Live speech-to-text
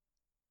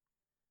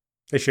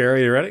Hey,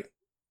 Sherry, you ready?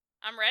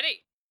 I'm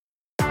ready.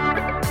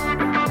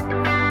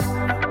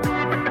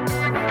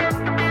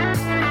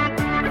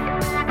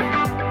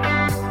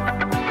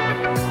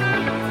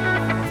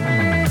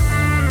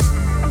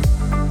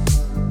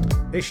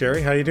 Hey,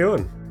 Sherry, how you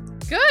doing?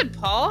 Good,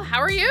 Paul. How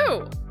are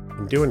you?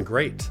 I'm doing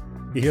great.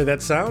 You hear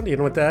that sound? You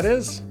know what that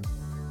is?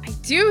 I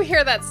do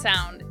hear that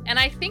sound, and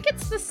I think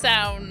it's the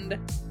sound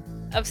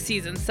of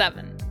Season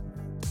 7.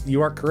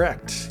 You are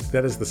correct.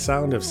 That is the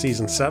sound of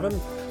Season 7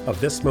 of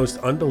This Most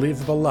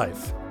Unbelievable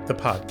Life, the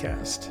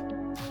podcast.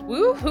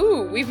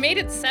 Woohoo! We've made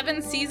it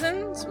 7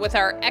 seasons with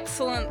our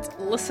excellent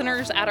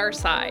listeners at our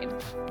side.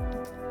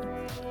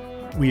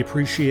 We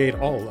appreciate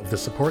all of the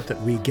support that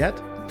we get,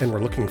 and we're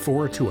looking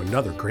forward to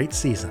another great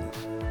season.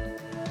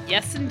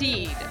 Yes,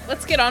 indeed.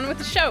 Let's get on with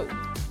the show.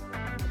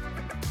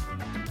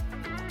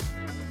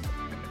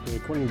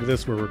 According to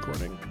this, we're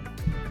recording.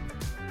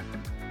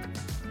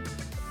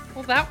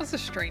 Well, that was a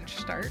strange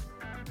start.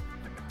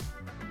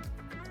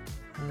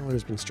 Well,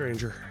 there's been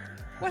stranger.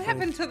 What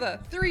happened to the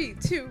 3,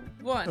 2,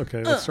 1?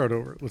 Okay, let's start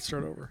over.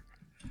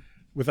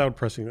 Without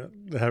pressing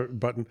that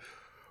button.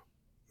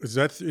 Is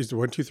it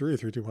 1, 2, 3 or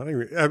 3, 2,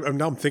 1?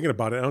 Now I'm thinking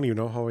about it. I don't even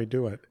know how I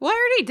do it. Well, I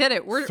already did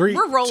it. We're 3,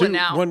 rolling 2,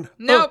 now. 1.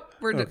 Nope. Oh,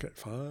 We're okay.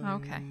 Fine.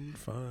 Okay.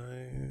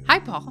 Fine. Hi,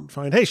 Paul.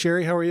 Fine. Hey,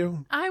 Sherry, how are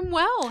you? I'm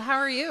well. How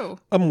are you?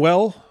 I'm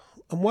well.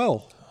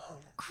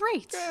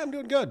 Great. Yeah, I'm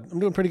doing good. I'm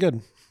doing pretty good.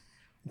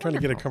 I'm trying to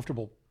get a Wonderful.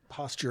 comfortable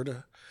posture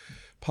to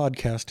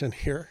podcast in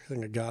here. I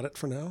think I got it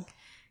for now.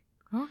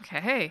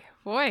 Okay.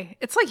 Boy,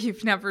 it's like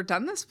you've never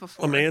done this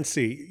before.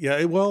 Nancy.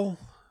 Yeah, well,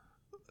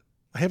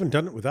 I haven't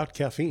done it without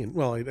caffeine.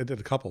 Well, I did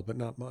a couple, but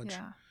not much.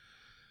 Yeah.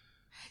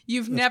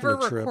 You've That's never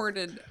been a trip.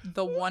 recorded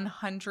the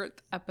 100th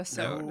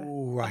episode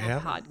No, I of a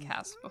haven't.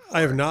 podcast before.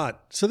 I have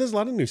not. So there's a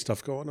lot of new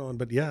stuff going on,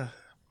 but yeah.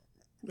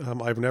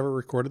 I've never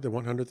recorded the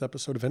 100th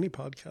episode of any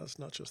podcast,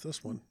 not just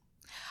this one.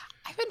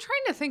 I've been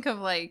trying to think of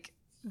like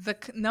the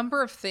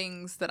number of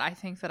things that I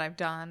think that I've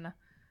done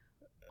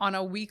on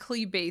a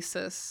weekly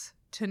basis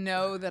to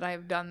know that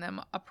I've done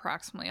them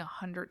approximately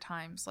 100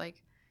 times.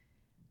 Like,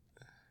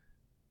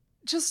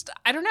 just,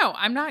 I don't know.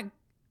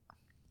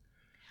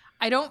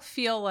 I don't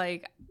feel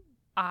like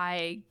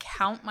I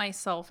count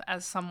myself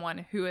as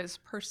someone who is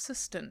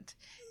persistent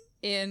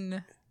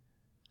in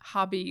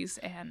hobbies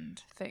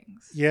and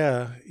things.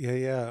 Yeah.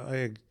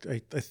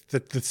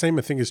 The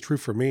same thing is true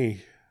for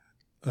me.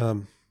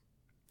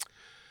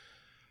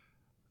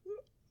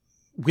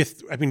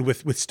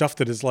 With stuff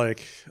that is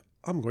like,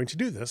 I'm going to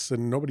do this,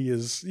 and nobody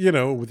is,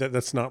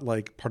 that's not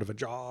like part of a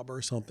job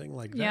or something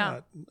like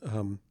Yeah.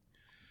 that.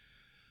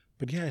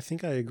 But yeah, I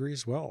think I agree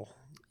as well.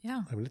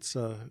 Yeah. I mean, it's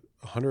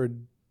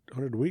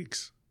 100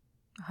 weeks.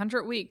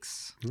 100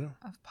 weeks Yeah.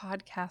 of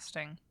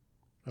podcasting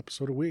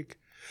Episode a week.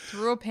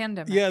 through a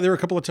pandemic. Yeah, there were a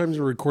couple of times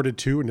we recorded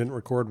 2 and didn't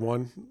record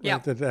 1. Yeah.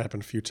 That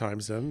happened a few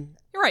times then.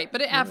 You're right,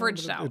 but it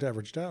averaged But out. It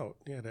averaged out.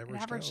 Yeah, It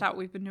averaged out.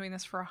 We've been doing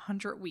this for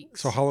 100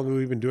 weeks. So how long have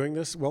we been doing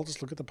this? Well,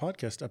 just look at the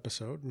podcast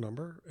episode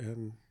number,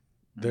 and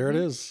there it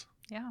is.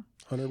 Yeah.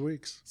 100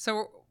 weeks.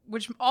 So,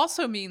 which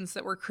also means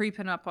that we're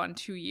creeping up on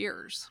 2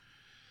 years.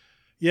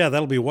 Yeah,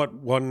 that'll be what,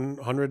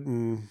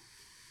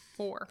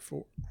 104,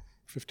 4.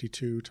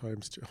 52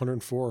 times 2,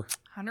 104.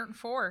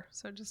 104.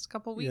 So just a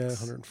couple weeks. Yeah,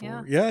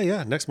 104. Yeah.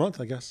 Yeah, next month,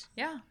 I guess.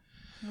 Yeah.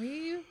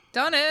 We've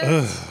done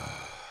it.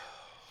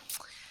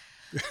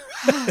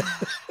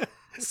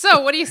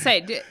 So what do you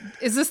say?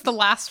 Is this the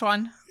last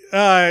one?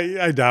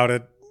 I doubt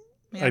it.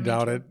 Yeah, I me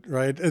doubt too. it,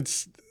 right?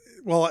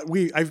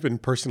 I've been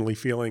personally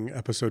feeling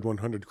episode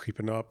 100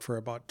 creeping up for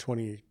about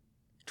 25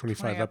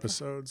 20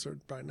 episodes or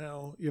by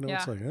now. Yeah.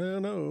 It's like, I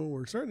don't know.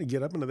 We're starting to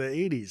get up into the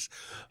 80s.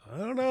 I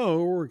don't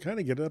know. We're kind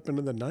of getting up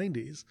into the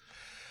 90s.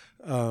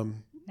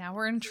 Now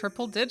we're in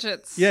triple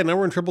digits. Yeah, now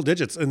we're in triple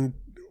digits. And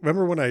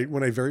remember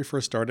when I very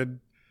first started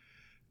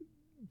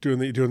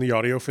doing the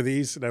audio for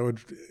these, and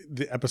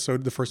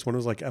the first one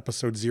was like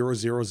episode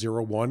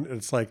 0001, and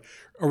it's like,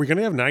 are we going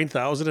to have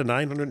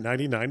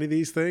 9,999 of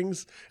these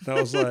things? And I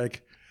was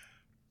like,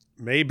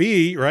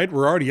 maybe, right?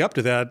 We're already up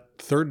to that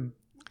third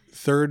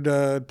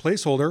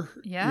placeholder.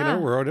 Yeah.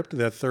 We're already up to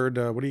that third,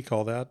 what do you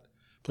call that?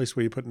 Place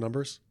where you put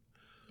numbers.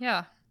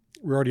 Yeah.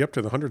 We're already up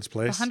to the hundreds The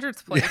place.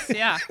 hundredth place.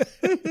 Yeah.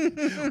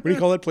 What do you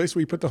call that place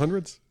where you put the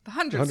hundreds? The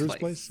hundredth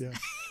place.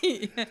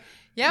 Yeah.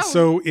 Yeah.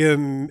 So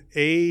in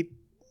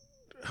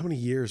how many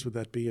years would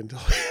that be until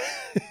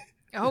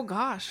Oh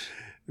gosh.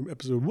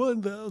 episode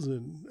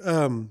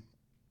 1,000?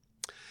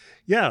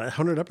 Yeah,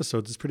 100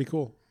 episodes is pretty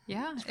cool.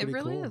 Yeah, it pretty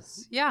really cool.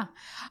 is. Yeah.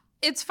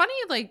 It's funny,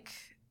 like,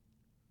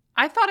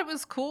 I thought it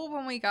was cool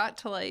when we got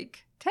to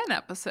like 10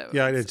 episodes.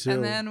 Yeah, I did too.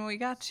 And then we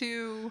got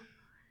to,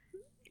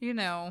 I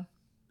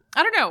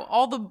don't know,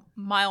 all the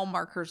mile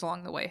markers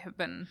along the way have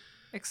been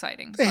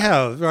exciting. They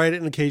have, right?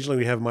 And occasionally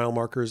we have mile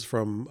markers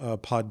from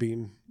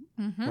Podbean,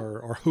 Mm-hmm.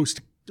 our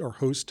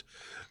host,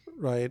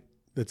 right?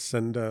 That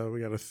send we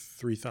got a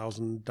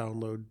 3,000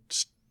 download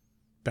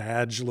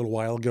badge a little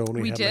while ago,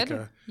 and we had did.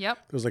 like Yep.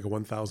 there was like a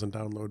 1,000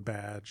 download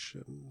badge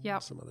and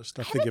Yep. some other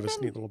stuff. I They give haven't us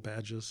been- neat little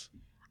badges.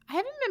 I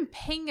haven't been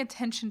paying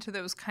attention to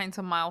those kinds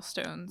of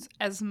milestones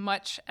as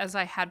much as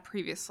I had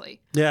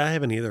previously. Yeah, I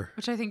haven't either.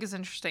 Which I think is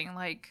interesting.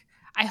 Like,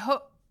 I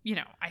hope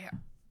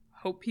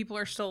people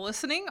are still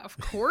listening, of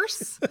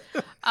course.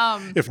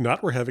 If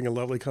not, we're having a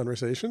lovely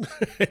conversation.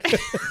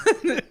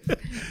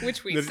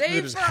 Which we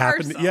say for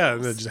happened, ourselves. Yeah,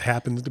 it just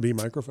happens to be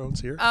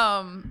microphones here.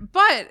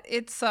 But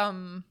it's, I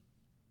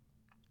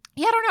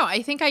don't know.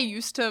 I think I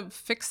used to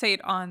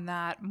fixate on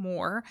that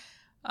more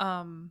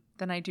than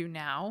I do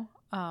now.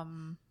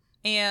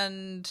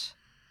 And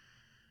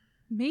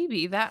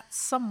maybe that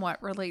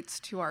somewhat relates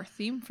to our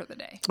theme for the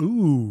day.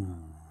 Ooh,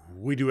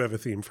 we do have a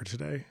theme for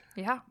today.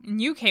 Yeah,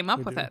 and you came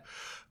up with it.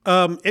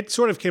 It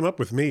sort of came up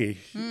with me.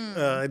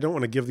 I don't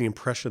want to give the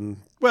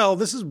impression. Well,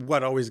 this is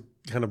what always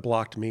kind of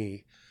blocked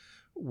me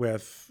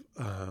with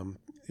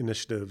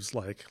initiatives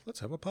like let's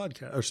have a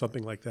podcast or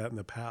something like that in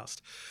the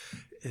past,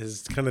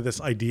 is kind of this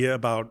idea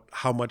about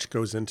how much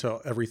goes into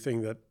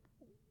everything that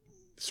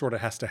sort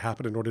of has to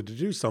happen in order to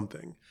do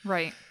something.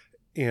 Right.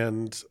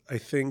 And I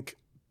think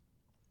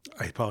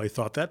I probably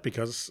thought that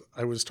because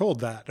I was told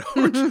that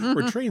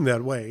or trained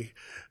that way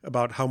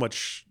about how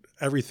much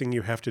everything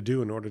you have to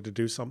do in order to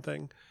do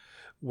something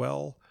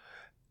well,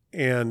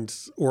 and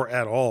or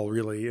at all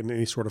really in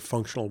any sort of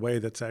functional way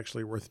that's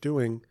actually worth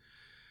doing.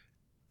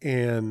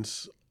 And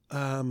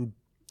I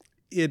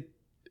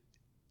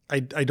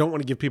don't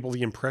want to give people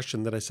the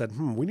impression that I said,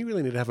 we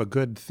really need to have a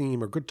good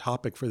theme or good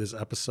topic for this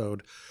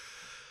episode.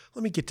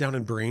 Let me get down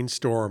and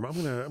brainstorm.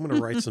 I'm gonna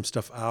write some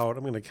stuff out.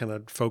 I'm gonna kind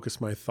of focus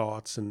my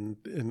thoughts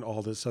and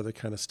all this other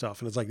kind of stuff.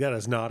 And it's like that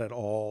is not at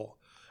all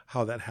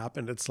how that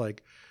happened. It's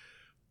like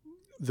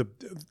the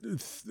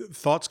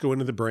thoughts go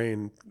into the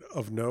brain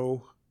of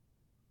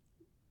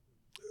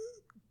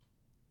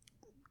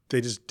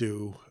they just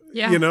do.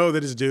 Yeah. They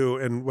just do,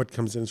 and what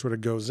comes in sort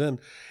of goes in.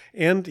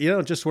 And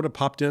it just sort of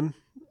popped in.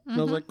 And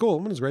I was like, cool,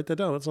 I'm gonna just write that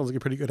down. That sounds like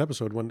a pretty good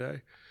episode one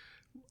day.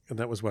 And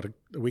that was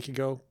a week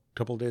ago. A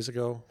couple of days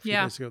ago, a few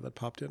days ago, that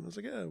popped in. I was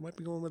like, yeah, I might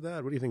be going with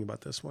that. What do you think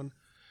about this one?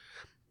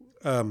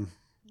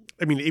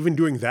 Even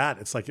doing that,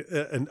 it's like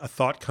a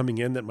thought coming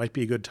in that might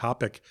be a good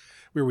topic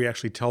where we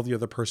actually tell the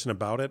other person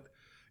about it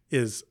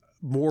is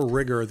more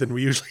rigor than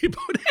we usually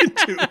put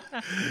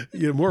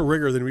into, more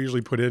rigor than we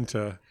usually put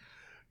into,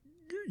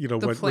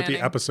 what the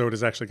episode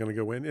is actually going to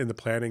go in the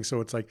planning.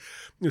 So it's like,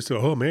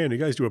 oh man, you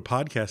guys do a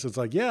podcast. It's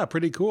like, yeah,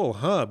 pretty cool,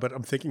 huh? But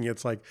I'm thinking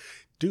it's like,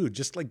 dude,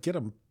 just like get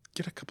a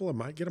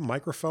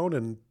microphone,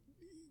 and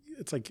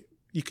it's like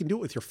you can do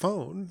it with your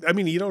phone. I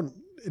mean,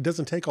 it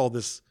doesn't take all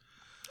this,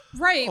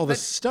 right? All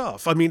this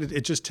stuff. I mean,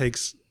 it just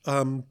takes.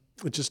 I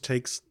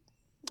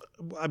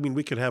mean,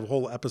 we could have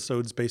whole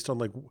episodes based on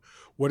like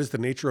what is the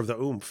nature of the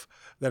oomph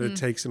that it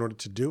takes in order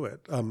to do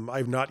it.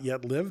 I've not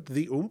yet lived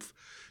the oomph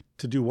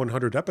to do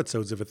 100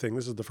 episodes of a thing.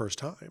 This is the first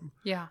time.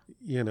 Yeah.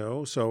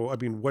 So I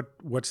mean,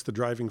 what's the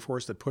driving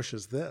force that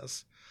pushes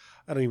this?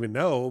 I don't even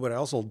know, but I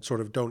also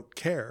sort of don't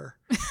care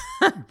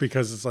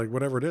because it's like,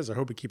 whatever it is, I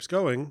hope it keeps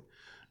going.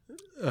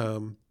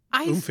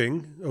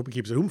 Oomphing. I hope it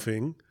keeps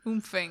oomphing.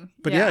 Oomphing.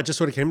 But yeah, it just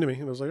sort of came to me.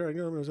 And I was like, all right,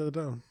 I'm going to set it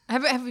down.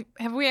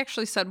 Have we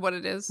actually said what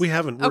it is? We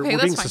haven't. We're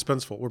being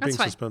suspenseful. We're being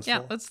suspenseful.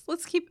 Yeah,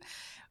 let's keep...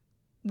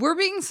 We're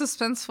being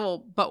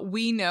suspenseful, but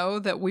we know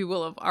that we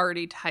will have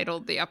already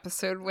titled the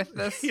episode with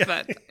this.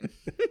 But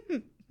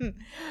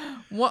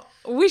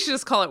we should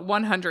just call it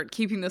 100,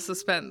 keeping the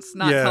suspense,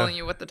 not telling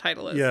you what the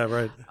title is. Yeah,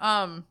 right.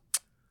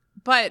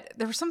 But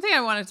there was something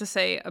I wanted to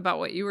say about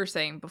what you were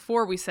saying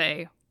before we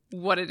say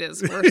what it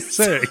is we're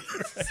saying.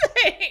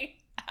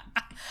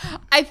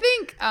 I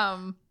think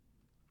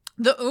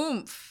the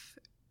oomph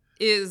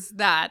is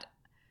that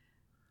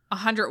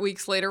 100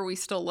 weeks later, we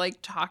still like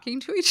talking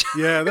to each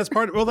other. Yeah, that's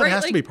part of it. Well, that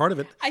has to be part of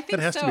it. I think that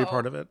has to be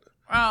part of it.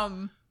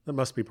 That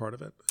must be part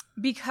of it.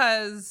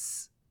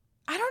 Because,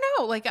 I don't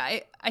know, like,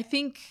 I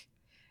think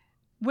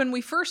when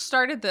we first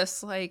started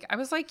this, like, I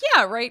was like,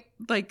 yeah, right?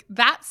 Like,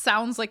 that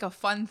sounds like a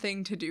fun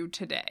thing to do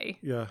today.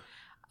 Yeah.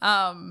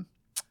 And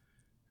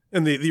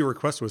the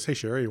request was, hey,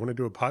 Sherry, you want to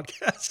do a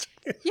podcast?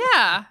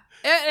 Yeah.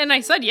 And I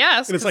said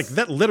yes. And it's like,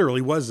 that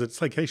literally was,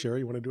 it's like, hey,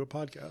 Sherry, you want to do a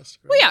podcast?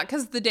 Right? Well, yeah,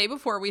 because the day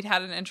before we'd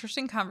had an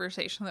interesting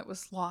conversation that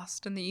was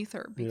lost in the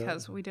ether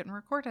because we didn't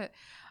record it.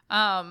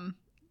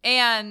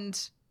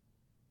 And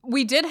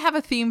we did have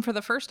a theme for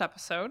the first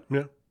episode.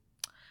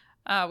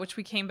 Yeah. Which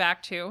we came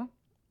back to.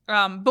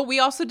 But we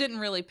also didn't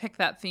really pick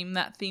that theme.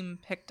 That theme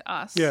picked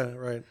us. Yeah,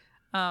 right.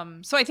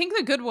 So I think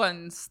the good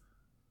ones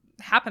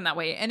happen that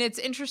way. And it's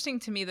interesting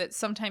to me that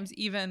sometimes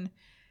even...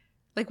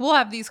 like, we'll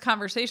have these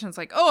conversations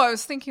like, oh, I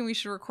was thinking we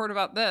should record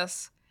about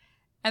this.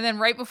 And then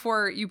right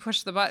before you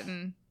push the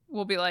button,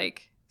 we'll be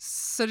like,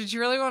 so did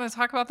you really want to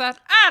talk about that?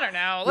 I don't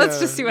know.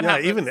 Let's just see what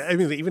happens.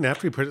 Even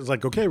after we put it, it's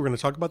like, okay, we're going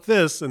to talk about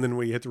this. And then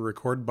we hit the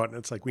record button.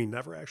 It's like, we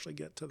never actually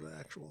get to the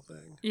actual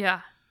thing. Yeah.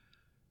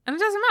 And it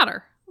doesn't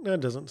matter. No, it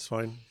doesn't. It's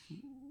fine.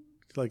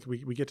 Like,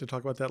 we get to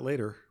talk about that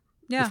later.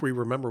 Yeah. If we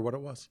remember what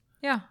it was.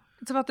 Yeah.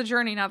 It's about the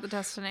journey, not the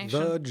destination.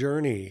 The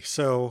journey.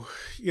 So,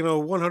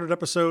 100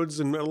 episodes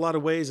in a lot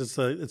of ways. It's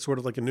sort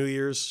of like a New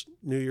Year's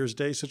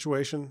Day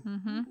situation.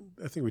 Mm-hmm.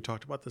 I think we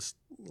talked about this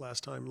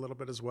last time a little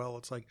bit as well.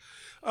 It's like,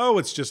 oh,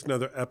 it's just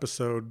another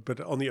episode. But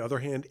on the other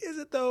hand, is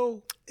it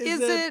though?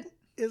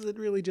 Is it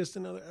really just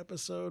another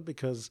episode?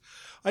 Because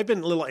I've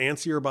been a little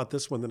antsier about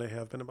this one than I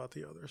have been about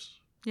the others.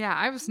 Yeah,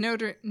 I was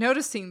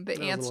noticing the I was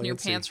a ants in little your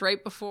antsy. pants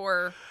right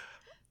before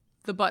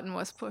the button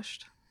was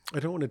pushed. I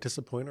don't want to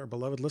disappoint our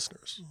beloved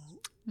listeners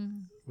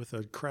with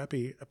a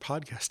crappy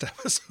podcast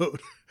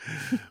episode.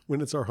 When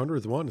it's our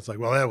 100th one, it's like,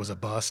 well, that was a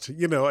bust.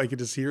 You know, I can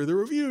just hear the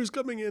reviews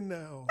coming in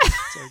now.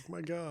 It's like,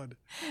 my God.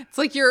 It's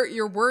like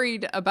you're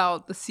worried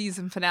about the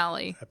season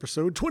finale.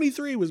 Episode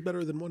 23 was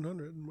better than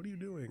 100. What are you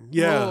doing?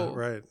 Yeah, Whoa.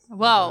 right.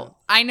 Well,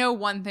 I know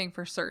one thing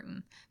for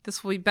certain.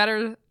 This will be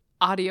better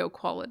audio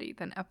quality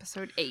than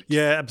episode 8.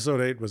 Yeah,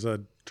 episode 8 was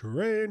a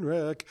train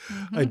wreck.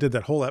 Mm-hmm. I did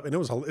that whole and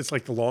it's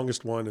like the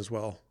longest one as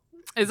well.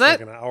 Is It's it?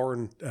 like an hour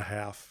and a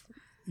half,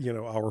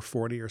 hour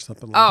 40 or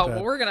something like Oh,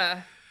 that.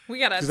 well, we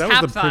gotta 'Cause tap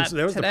that was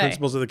that the today.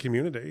 Principles of the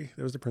Community.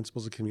 That was the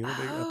Principles of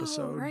Community Oh,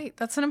 episode. right.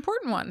 That's an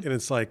important one. And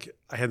it's like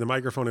I had the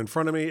microphone in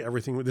front of me.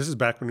 Everything. This is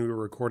back when we were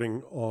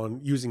recording on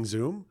using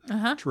Zoom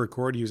Uh-huh. to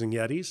record using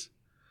Yetis.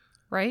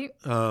 Right?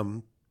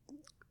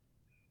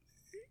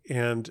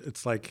 And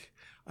it's like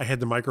I had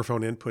the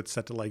microphone input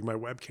set to like my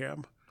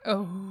webcam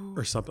Oh.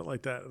 or something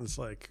like that. And it's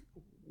like,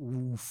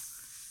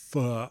 oof,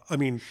 I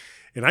mean,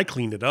 and I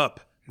cleaned it up.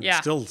 And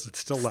Yeah. It's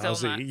still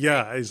lousy. not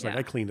Yeah. It's like Yeah.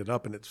 I cleaned it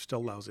up and it's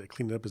still lousy. I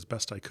cleaned it up as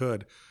best I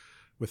could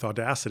with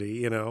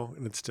Audacity, and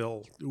it's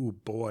still, ooh,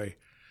 boy,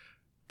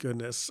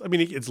 goodness. I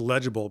mean, it's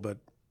legible, but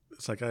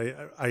it's like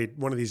I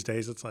one of these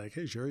days, it's like,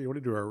 hey, Sherry, you want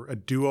to do a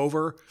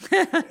do-over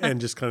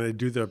and just kind of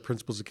do the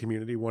Principles of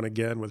Community one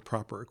again with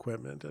proper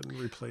equipment and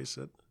replace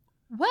it.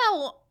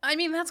 Well, I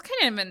mean, that's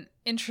kind of an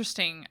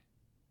interesting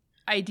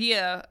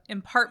idea,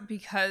 in part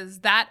because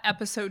that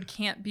episode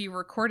can't be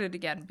recorded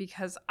again,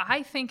 because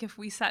I think if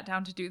we sat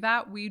down to do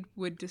that, we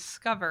would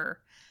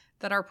discover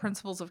that our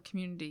principles of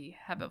community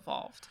have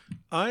evolved.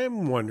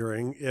 I'm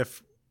wondering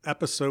if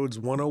episodes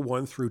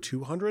 101 through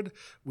 200,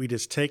 we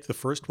just take the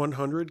first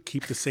 100,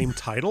 keep the same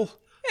title.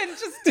 And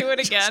just do it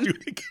again. Just do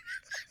it again.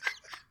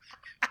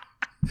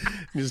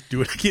 Just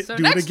do it again. So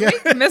do next it again.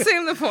 week,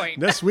 missing the point.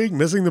 Next week,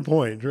 missing the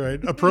point,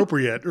 right?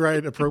 Appropriate,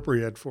 right?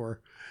 Appropriate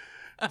for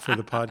the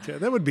podcast.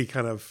 That would be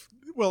kind of,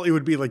 well, it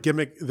would be like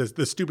gimmick,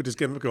 the stupidest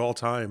gimmick of all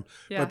time.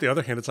 Yeah. But on the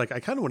other hand, it's like, I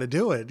kind of want to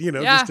do it, Yeah.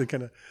 just to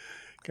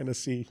kind of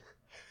see.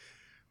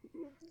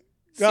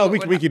 See Well,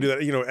 what we could do that,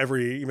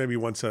 maybe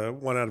one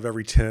out of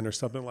every 10 or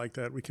something like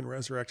that. We can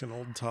resurrect an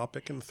old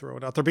topic and throw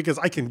it out there, because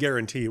I can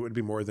guarantee it would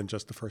be more than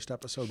just the first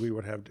episode we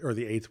would have, or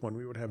the 8th one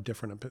we would have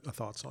different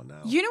thoughts on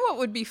now. You know what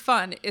would be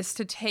fun is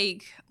to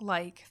take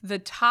like the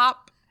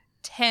top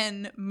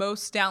 10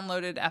 most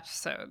downloaded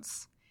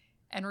episodes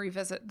and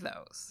revisit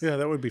those. Yeah,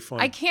 that would be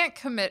fun. I can't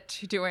commit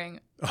to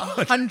doing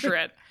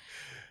 100,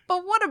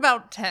 but what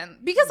about 10?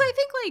 Because I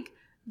think like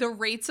the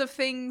Rates of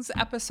Things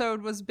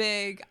episode was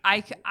big.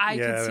 I could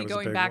that see was a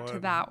going big back to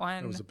one. that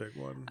one. That was a big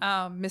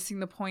one.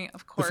 Missing the point,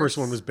 of The course. first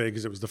one was big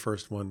because it was the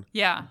first one.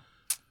 Yeah.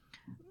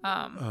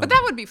 But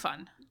that would be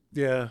fun.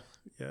 Yeah,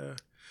 yeah.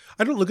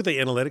 I don't look at the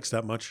analytics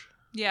that much.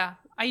 Yeah.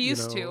 I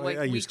used to, like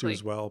I used to weekly.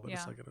 as well, but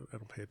it's Yeah. like I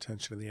don't pay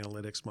attention to the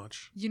analytics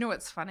much. You know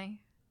what's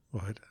funny?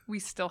 What? We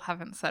still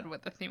haven't said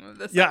what the theme of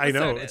this Yeah, I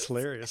know. episode is. It's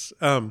hilarious.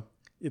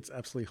 It's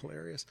absolutely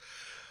hilarious.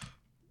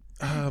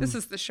 This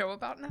is the show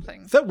about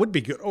nothing. That would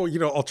be good. Oh,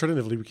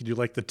 alternatively, we could do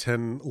like the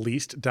 10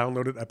 least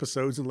downloaded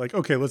episodes and like,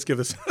 okay, let's give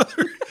this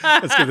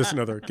give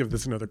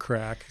this another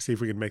crack. See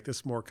if we can make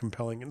this more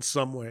compelling in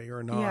some way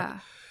or not. Yeah.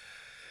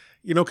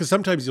 Because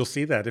sometimes you'll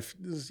see that if,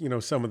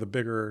 some of the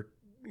bigger,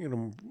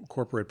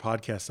 corporate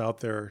podcasts out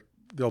there,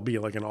 there'll be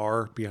like an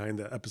R behind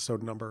the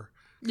episode number.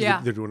 'Cause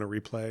Yeah. They're doing a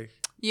replay,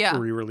 Yeah. a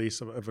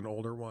re-release of an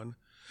older one.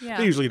 Yeah.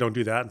 They usually don't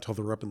do that until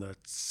they're up in the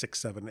 6,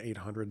 7,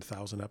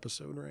 800,000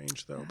 episode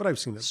range, though. But I've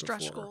seen it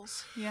Stretch before.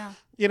 goals. Yeah.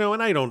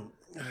 And I don't.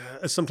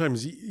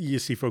 Sometimes you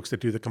see folks that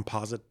do the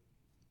composite,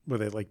 where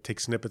they like take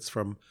snippets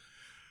from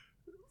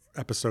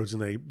episodes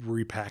and they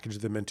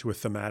repackage them into a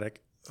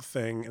thematic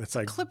thing, and it's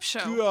like Clip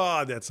show.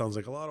 God, that sounds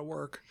like a lot of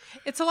work.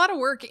 It's a lot of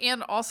work,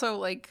 and also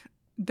like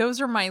those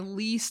are my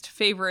least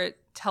favorite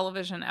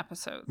television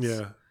episodes.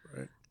 Yeah,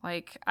 right.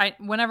 Like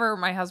whenever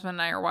my husband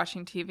and I are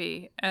watching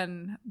TV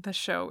and the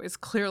show is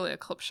clearly a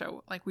clip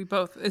show, like we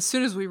both, as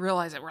soon as we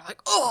realize it, we're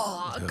like,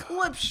 oh, a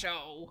clip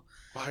show.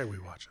 Why are we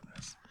watching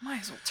this?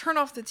 Might as well turn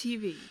off the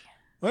TV.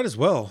 Might as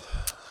well.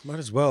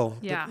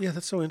 Yeah. But, yeah,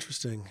 that's so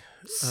interesting.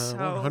 So-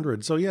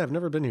 100. So yeah, I've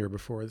never been here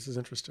before. This is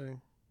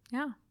interesting.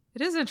 Yeah,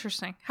 it is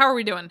interesting. How are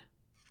we doing?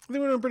 I think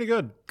we're doing pretty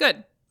good.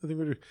 Good. I think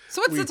we're.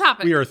 So what's the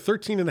topic? We are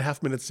 13 and a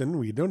half minutes in.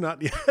 We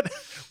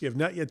have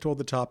not yet told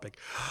the topic.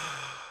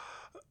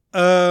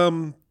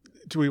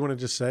 Do we want to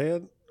just say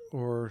it,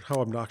 or how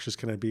obnoxious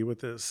can I be with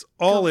this?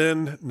 All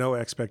in, no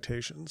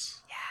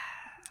expectations.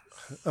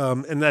 Yes.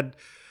 And that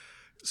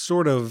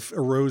sort of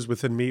arose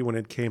within me when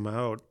it came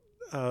out,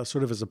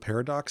 sort of as a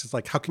paradox. It's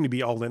like, how can you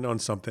be all in on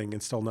something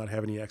and still not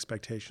have any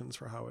expectations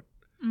for how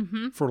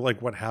it, for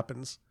like what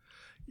happens?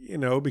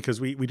 Because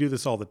we do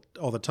this all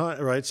the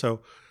time, right?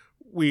 So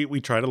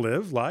we try to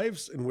live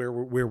lives and where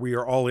we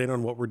are all in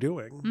on what we're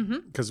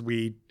doing because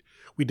we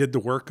did the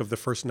work of the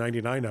first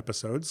 99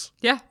 episodes.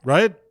 Yeah.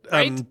 Right.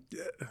 Right.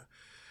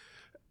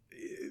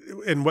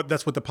 And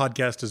that's what the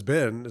podcast has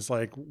been, is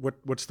like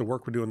what's the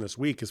work we're doing this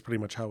week is pretty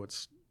much how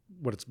it's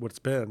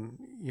been.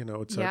 You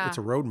know, it's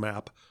a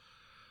roadmap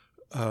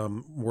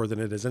more than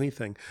it is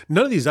anything.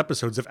 None of these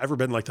episodes have ever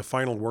been like the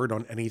final word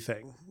on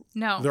anything.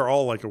 No. They're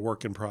all like a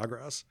work in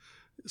progress,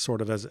 sort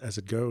of as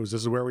it goes.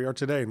 This is where we are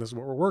today, and this is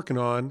what we're working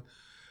on.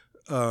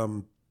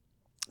 And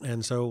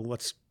so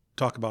let's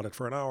talk about it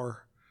for an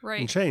hour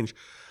and change.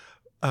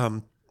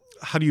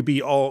 How do you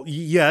be all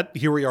yet?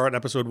 Here we are at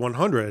episode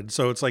 100.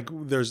 So it's like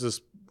there's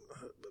this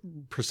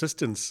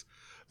persistence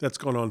that's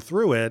gone on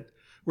through it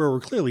where we're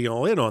clearly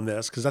all in on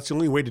this because that's the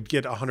only way to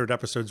get 100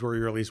 episodes where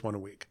you release one a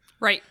week.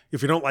 Right.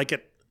 If you don't like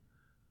it,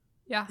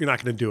 you're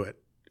not going to do it.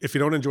 If you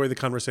don't enjoy the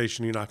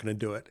conversation, you're not going to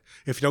do it.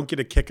 If you don't get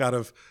a kick out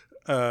of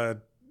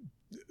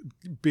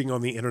being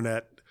on the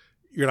internet,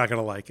 you're not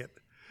going to like it.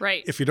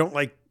 Right. If you don't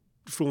like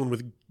fooling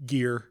with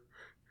gear,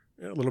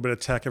 a little bit of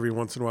tech every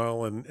once in a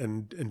while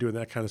and doing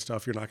that kind of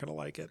stuff, you're not going to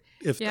like it.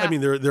 I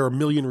mean, there are a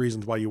million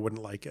reasons why you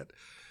wouldn't like it.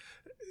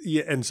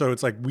 Yeah, and so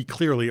it's like we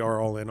clearly are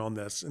all in on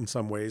this in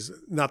some ways.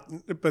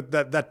 But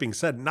that being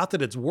said, not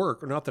that it's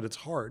work or not that it's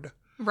hard.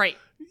 Right.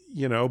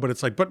 You know, but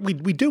it's like, but we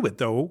do it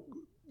though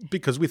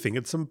because we think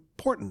it's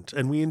important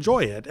and we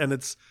enjoy it and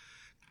it's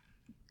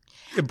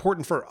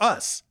important for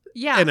us.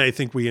 Yeah. And I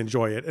think we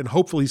enjoy it, and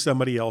hopefully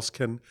somebody else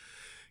can.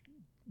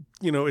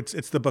 You know,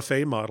 it's the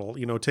buffet model.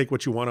 You know, take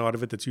what you want out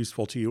of it that's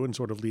useful to you and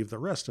sort of leave the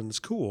rest, and it's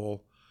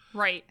cool.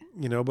 Right.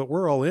 You know, but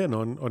we're all in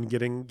on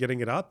getting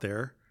it out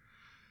there.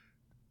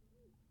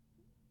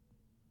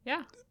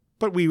 Yeah.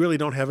 But we really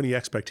don't have any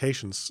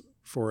expectations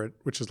for it,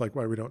 which is like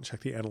why we don't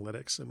check the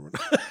analytics. And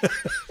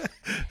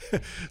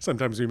we're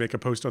sometimes we make a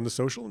post on the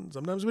social and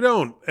sometimes we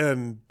don't.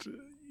 And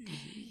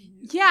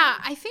yeah,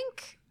 I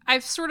think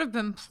I've sort of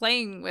been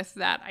playing with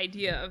that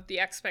idea of the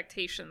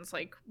expectations.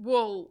 Like,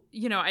 well,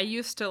 you know, I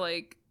used to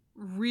like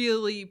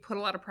really put a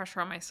lot of pressure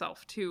on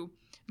myself to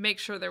make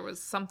sure there was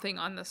something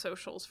on the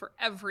socials for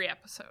every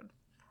episode.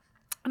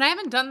 And I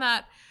haven't done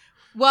that.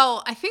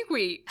 Well, I think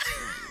we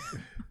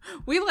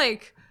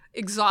like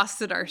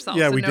exhausted ourselves.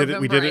 Yeah, in we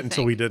November, did it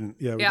until we didn't.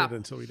 Yeah, we did it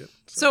until we didn't.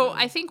 So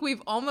I think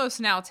we've almost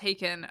now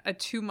taken a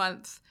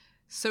 2-month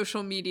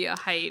social media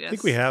hiatus. I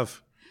think we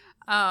have.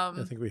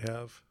 I think we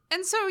have.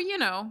 And so, you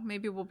know,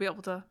 maybe we'll be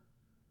able to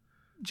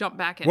jump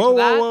back into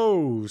that.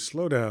 Whoa,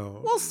 slow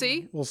down. We'll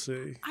see. We'll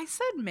see. I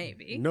said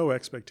maybe. No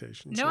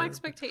expectations. No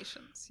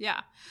expectations.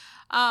 Yeah.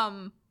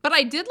 But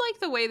I did like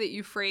the way that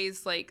you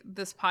phrased like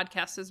this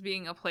podcast as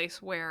being a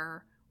place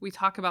where we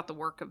talk about the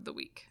work of the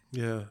week.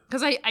 Yeah.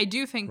 Because I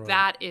do think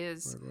that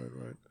is,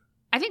 right.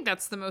 I think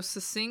that's the most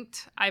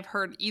succinct I've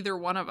heard either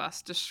one of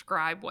us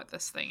describe what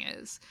this thing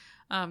is.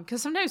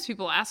 Because sometimes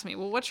people ask me,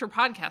 well, what's your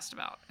podcast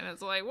about? And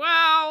it's like,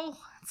 well,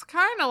 it's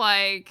kind of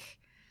like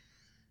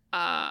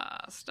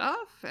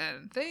stuff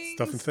and things.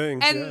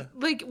 And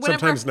like whenever,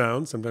 sometimes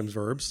nouns, sometimes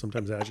verbs,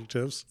 sometimes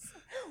adjectives.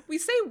 We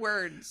say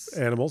words.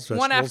 Animals, vegetables,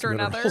 one after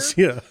minerals.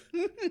 another.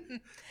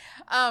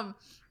 Yeah.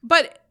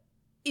 But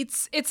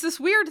it's this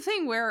weird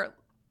thing where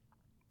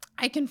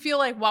I can feel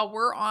like while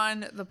we're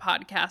on the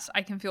podcast,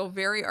 I can feel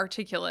very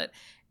articulate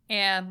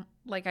and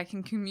like I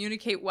can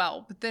communicate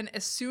well. But then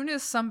as soon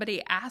as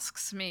somebody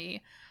asks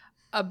me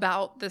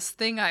about this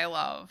thing I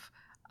love,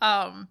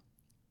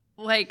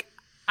 like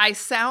I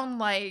sound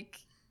like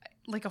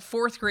a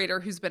 4th grader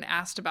who's been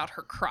asked about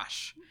her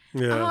crush.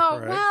 Yeah. Well,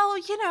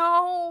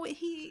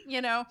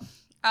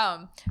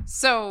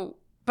 so,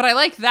 but I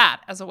like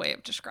that as a way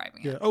of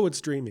describing it. Yeah. Oh,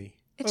 it's dreamy.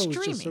 It's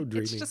dreamy. It's just so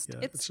dreamy.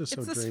 It's just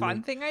so this dreamy.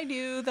 fun thing I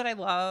do that I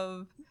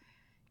love.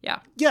 Yeah.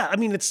 Yeah. I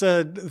mean, it's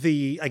I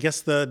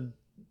guess the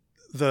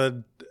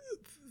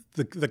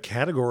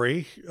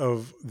category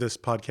of this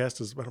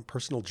podcast is about a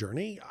personal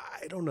journey.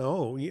 I don't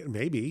know.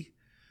 Maybe.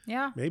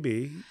 Yeah.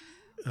 Maybe.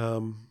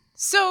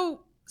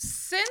 So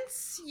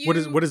since you,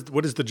 what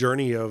is the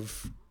journey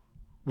of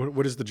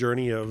what is the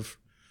journey of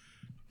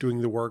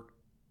doing the work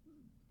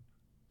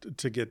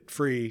to get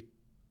free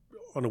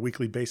on a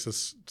weekly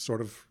basis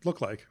sort of look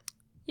like?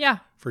 Yeah.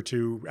 For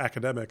 2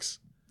 academics.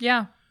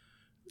 Yeah.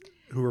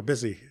 Who are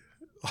busy.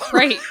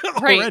 Right.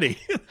 Already.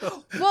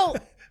 Well,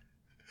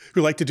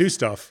 who like to do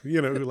stuff,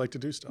 who like to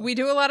do stuff. We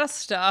do a lot of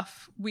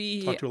stuff.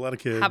 We talk to a lot of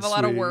kids. Have a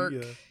lot of work.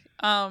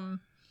 Yeah.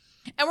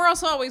 And we're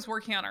also always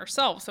working on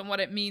ourselves and what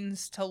it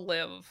means to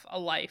live a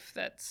life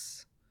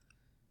that's,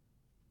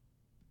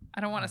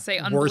 I don't want to say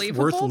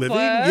unbelievable, worth living.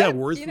 But, yeah,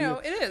 worth.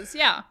 it is.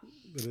 Yeah.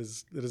 It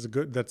is a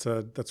good.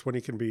 That's when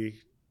you can be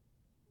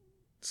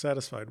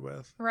satisfied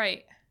with.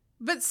 Right.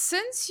 But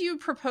since you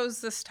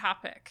proposed this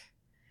topic,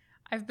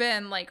 I've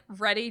been like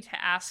ready to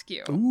ask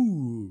you.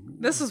 Ooh.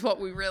 This is what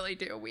we really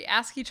do. We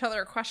ask each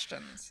other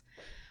questions.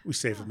 We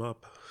save them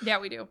up. Yeah,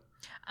 we do.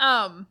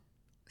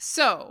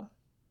 So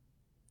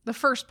the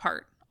first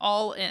part,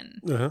 all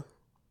in. Uh-huh.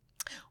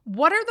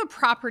 What are the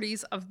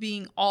properties of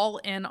being all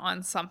in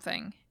on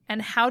something?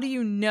 And how do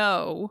you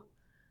know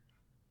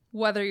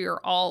whether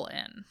you're all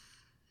in?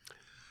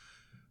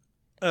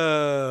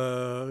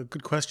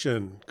 Good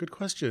question. Good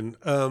question.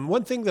 One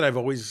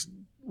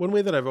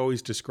way that I've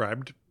always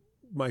described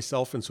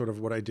myself and sort of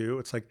what I do,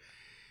 it's like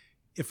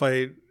if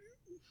I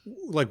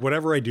like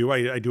whatever I do,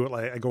 I do it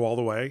like I go all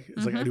the way.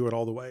 It's like I do it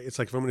all the way. It's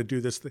like if I'm going to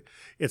do this,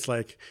 it's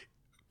like,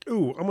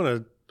 ooh, I'm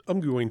going to, I'm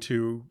going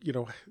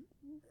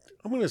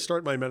to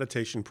start my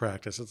meditation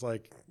practice. It's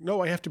like,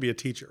 no, I have to be a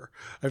teacher.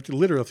 I have to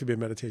literally have to be a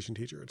meditation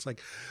teacher. It's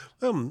like,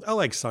 I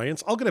like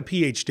science. I'll get a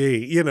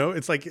PhD.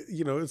 It's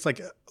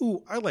like,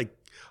 ooh, I'm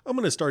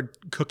going to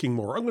start cooking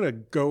more. I'm going to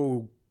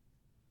go,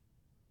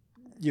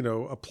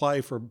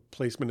 apply for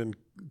placement in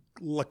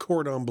Le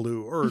Cordon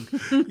Bleu or,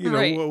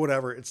 Right.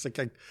 whatever. It's like,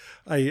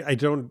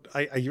 I've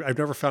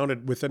never found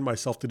it within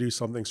myself to do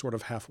something sort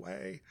of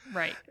halfway.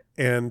 Right.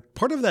 And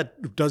part of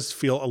that does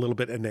feel a little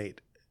bit innate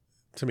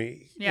to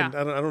me. Yeah.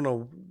 And I don't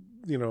know,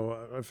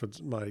 if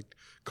it's my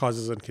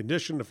causes and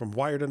condition, if I'm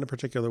wired in a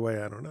particular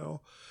way, I don't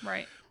know.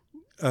 Right.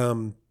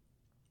 And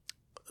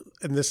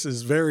this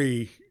is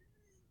very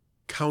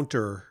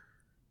counter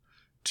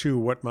to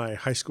what my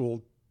high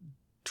school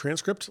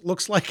transcript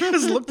looks like.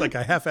 It looked like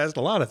I half-assed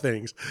a lot of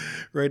things,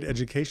 right,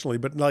 educationally.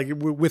 But like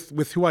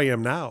with who I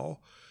am now,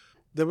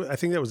 I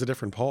think that was a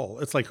different Paul.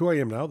 It's like who I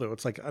am now, though.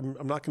 It's like I'm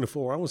not going to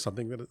fool around with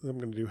something that I'm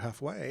going to do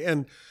halfway.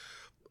 And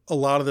a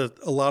lot of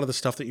the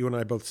stuff that you and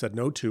I both said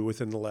no to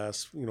within the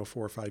last 4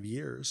 or 5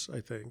 years, I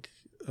think,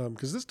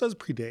 because this does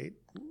predate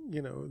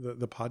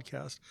the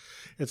podcast.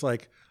 It's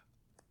like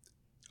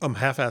I'm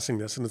half-assing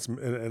this,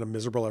 and I'm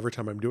miserable every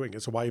time I'm doing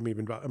it. So why I'm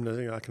not going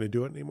to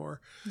do it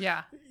anymore?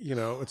 Yeah.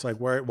 It's like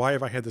why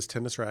have I had this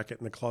tennis racket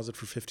in the closet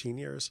for 15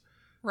 years?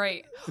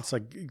 Right. It's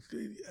like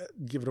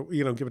give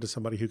it to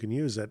somebody who can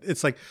use it.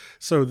 It's like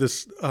so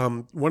this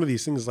one of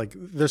these things like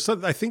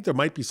I think there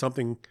might be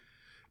something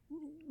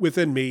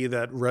within me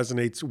that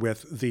resonates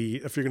with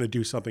if you're going to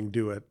do something,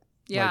 do it.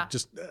 Yeah. Like,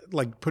 just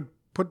like put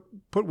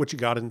what you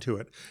got into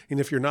it. And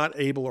if you're not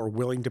able or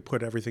willing to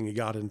put everything you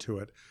got into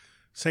it,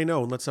 say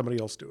no and let somebody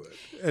else do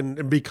it.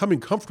 And becoming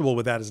comfortable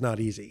with that is not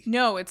easy.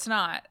 No, it's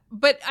not.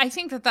 But I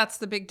think that that's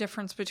the big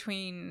difference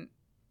between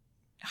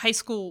high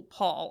school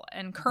Paul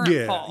and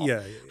current Paul.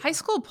 Yeah. High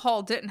school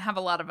Paul didn't have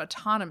a lot of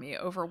autonomy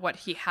over what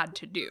he had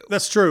to do.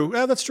 That's true.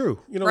 Yeah, that's true.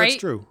 Right? That's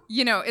true.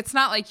 It's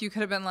not like you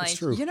could have been like,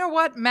 true. you know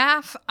what,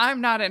 math, I'm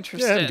not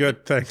interested. Yeah, I'm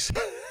good. Thanks.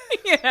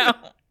 Yeah.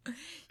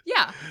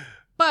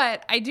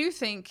 But I do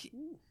think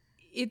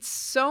it's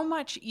so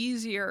much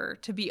easier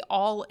to be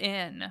all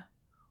in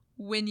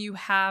when you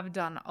have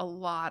done a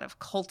lot of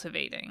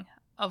cultivating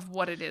of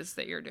what it is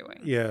that you're doing.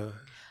 Yeah.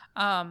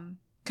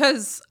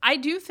 Because I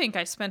do think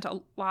I spent a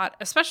lot,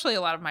 especially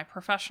a lot of my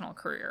professional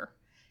career,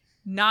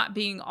 not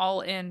being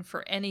all in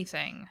for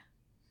anything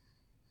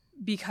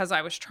because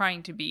I was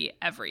trying to be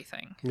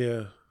everything.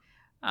 Yeah.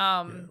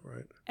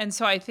 Right. And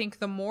so I think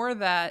the more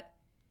that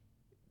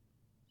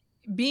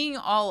being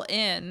all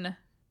in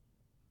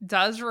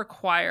does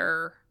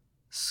require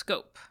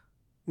scope.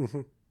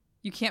 Mm-hmm.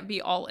 You can't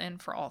be all in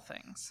for all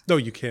things. No,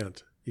 you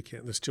can't. You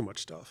can't. There's too much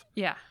stuff.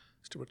 Yeah.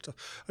 There's too much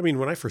stuff. I mean,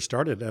 when I first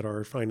started at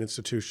our fine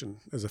institution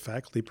as a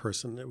faculty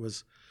person, it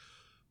was,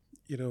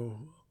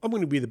 I'm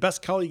going to be the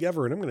best colleague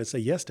ever, and I'm going to say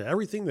yes to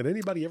everything that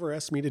anybody ever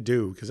asked me to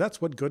do, because that's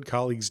what good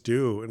colleagues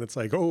do. And it's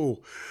like,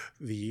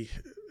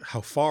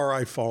 how far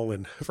I've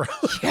fallen from.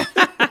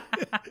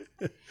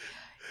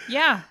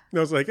 Yeah. And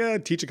I was like,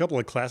 teach a couple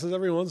of classes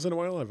every once in a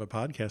while. I have a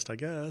podcast, I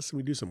guess.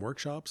 We do some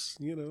workshops,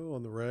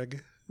 on the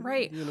reg.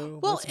 Right.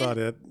 Well, that's about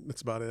it.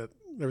 That's about it.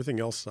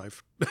 Everything else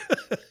I've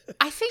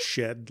I think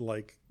shed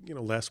like,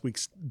 last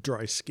week's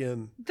dry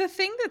skin. The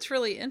thing that's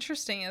really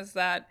interesting is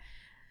that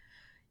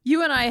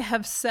you and I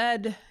have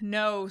said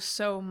no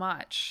so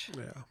much.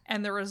 Yeah.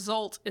 And the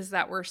result is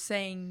that we're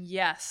saying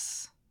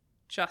yes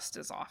just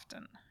as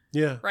often.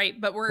 Yeah. Right.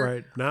 But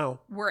right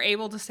now we're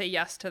able to say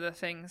yes to the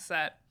things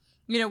that,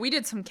 we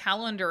did some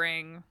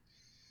calendaring.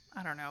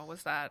 I don't know.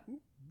 Was that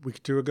week or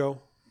two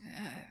ago?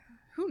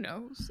 Who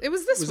knows? It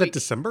was this week. Was that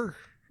December?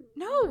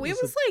 No,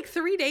 it was like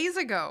 3 days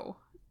ago.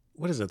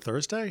 What is it,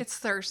 Thursday? It's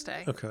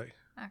Thursday. Okay.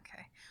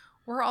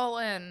 We're all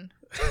in,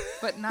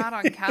 but not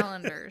on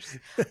calendars.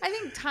 I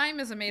think time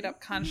is a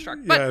made-up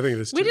construct. But yeah, I think it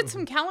is too. We did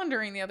some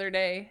calendaring the other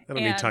day. I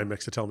don't need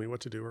Timex to tell me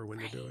what to do or when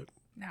to do it.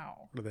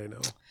 No. What do they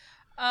know?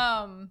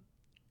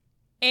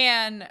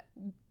 And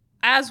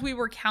as we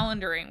were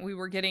calendaring, we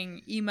were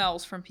getting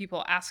emails from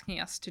people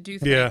asking us to do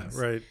things. Yeah,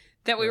 right.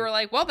 That we were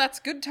like, well, that's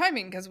good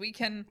timing because we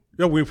can.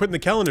 No, we were putting the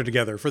calendar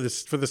together for the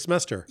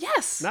semester.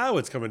 Yes. Now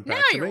it's coming back.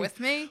 Now to you're me. with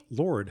me.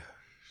 Lord.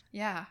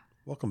 Yeah.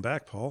 Welcome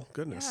back, Paul.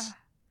 Goodness. Yeah.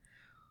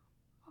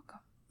 Welcome.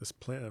 This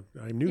planet.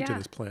 I'm new to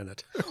this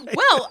planet.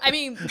 Well, I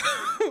mean, part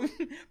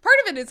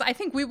of it is I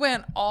think we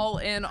went all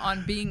in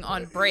on being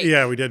on break.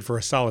 Yeah, we did for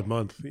a solid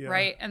month. Yeah.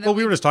 Right. And then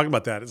we were just talking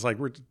about that. It's like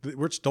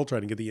we're still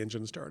trying to get the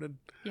engine started.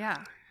 Yeah.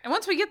 And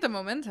once we get the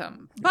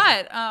momentum.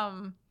 But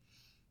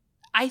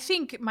I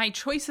think my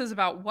choices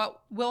about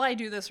will I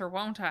do this or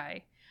won't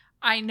I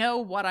know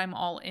what I'm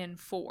all in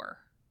for.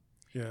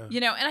 Yeah.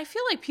 And I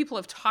feel like people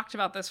have talked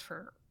about this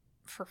for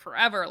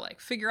forever, like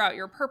figure out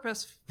your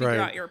purpose,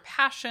 figure out your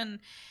passion.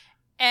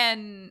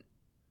 And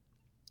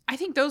I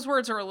think those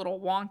words are a little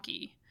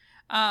wonky.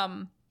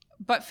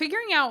 But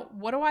figuring out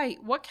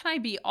what can I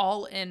be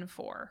all in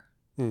for?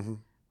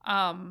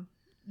 Mm-hmm.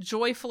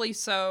 Joyfully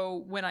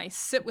so. When I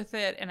sit with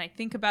it and I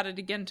think about it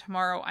again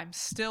tomorrow, I'm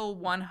still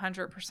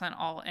 100%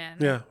 all in.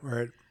 Yeah,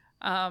 right.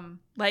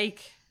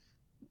 Like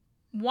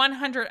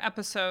 100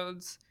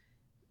 episodes,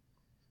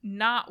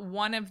 not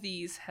one of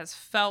these has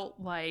felt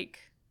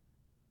like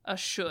a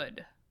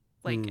should,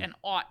 like an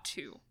ought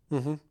to.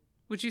 Mm-hmm.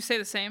 Would you say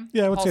the same?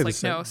 Yeah, I would Paul's say the like,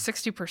 same. no,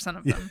 60%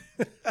 of them.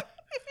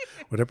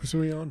 What episode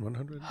are we on?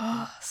 100?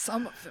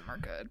 Some of them are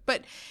good.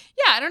 But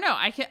yeah, I don't know.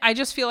 I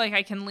just feel like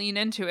I can lean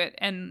into it,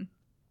 and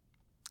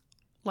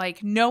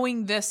like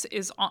knowing this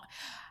is on.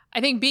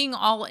 I think being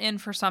all in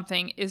for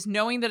something is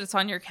knowing that it's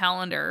on your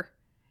calendar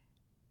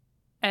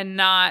and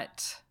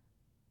not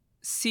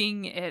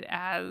seeing it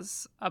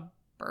as a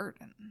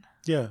burden.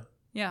 Yeah.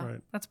 Yeah.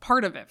 Right. That's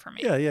part of it for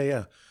me.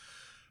 Yeah.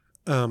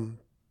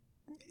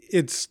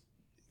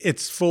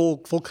 It's full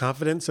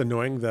confidence in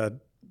knowing that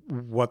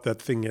what that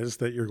thing is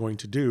that you're going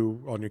to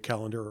do on your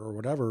calendar or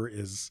whatever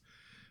is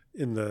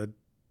in the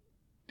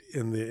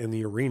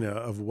arena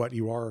of what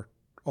you are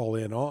all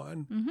in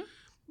on. Mm-hmm.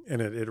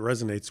 And it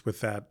resonates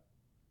with that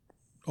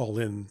all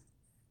in,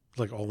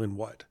 like all in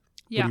what?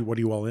 Yeah. What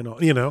are you all in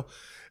on? You know,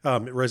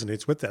 it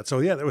resonates with that. So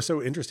yeah, that was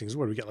so interesting. So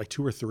what, we got like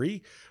 2 or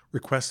 3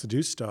 requests to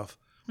do stuff.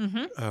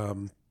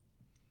 Mm-hmm.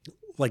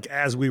 Like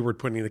as we were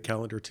putting the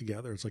calendar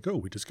together, it's like, oh,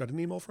 we just got an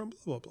email from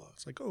blah, blah, blah.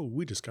 It's like, oh,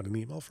 we just got an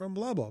email from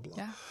blah, blah, blah.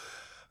 Yeah.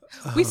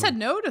 We said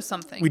no to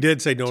something. We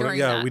did say no. During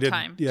Yeah, that we did.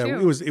 time, Yeah,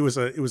 too. it was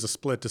a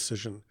split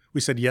decision.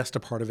 We said yes to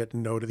part of it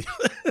and no to the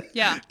other.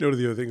 Yeah. No to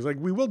the other things. Like,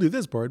 we will do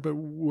this part, but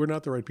we're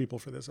not the right people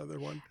for this other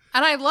one.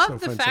 And I love So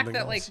the find fact something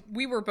that like else.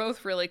 we were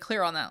both really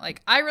clear on that.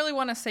 Like, I really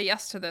want to say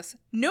yes to this.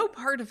 No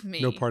part of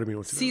me wants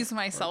to do sees that.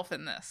 myself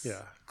in this.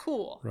 Yeah.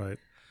 Cool. Right.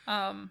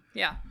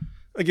 Yeah.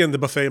 Again, the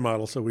buffet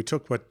model. So we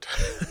took what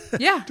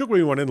Yeah. took what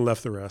we wanted and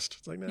left the rest.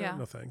 It's like, no, Yeah.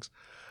 no thanks.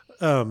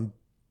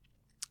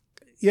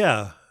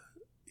 Yeah.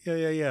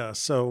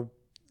 So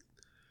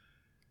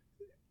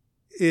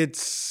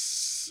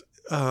it's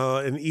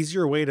an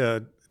easier way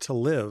to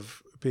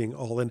live, being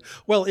all in.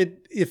 Well,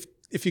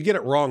 if you get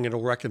it wrong,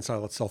 it'll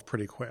reconcile itself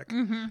pretty quick.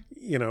 Mm-hmm.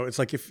 You know, it's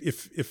like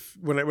if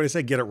when I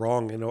say get it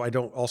wrong, you know, I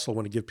don't also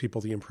want to give people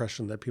the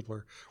impression that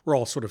we're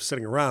all sort of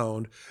sitting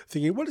around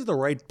thinking, what is the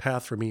right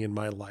path for me in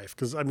my life?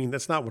 Because I mean,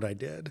 that's not what I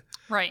did.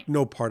 Right.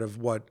 No part of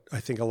what I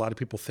think a lot of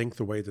people think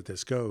the way that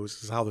this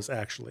goes is how this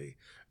actually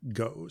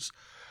goes.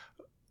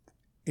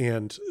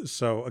 And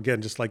so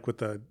again, just like with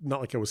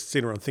not like I was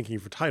sitting around thinking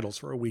for titles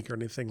for a week or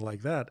anything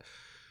like that.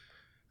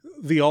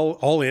 The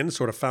all in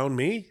sort of found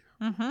me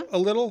a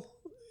little.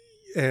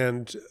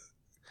 And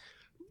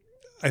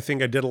I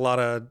think I did a lot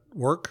of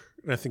work,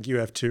 and I think you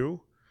have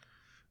too,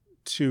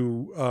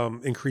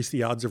 to increase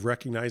the odds of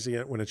recognizing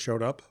it when it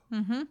showed up.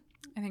 Mm-hmm.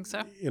 I think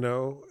so. You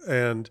know,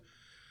 and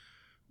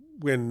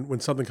when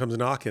something comes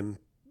knocking,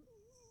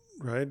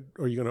 right?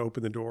 Are you going to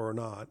open the door or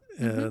not?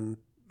 Mm-hmm. And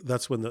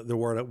that's when the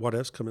word what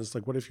ifs comes. It's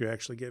like, what if you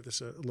actually gave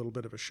this a little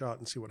bit of a shot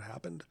and see what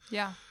happened?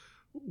 Yeah.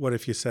 What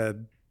if you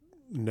said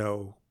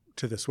no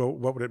to this? What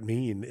would it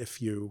mean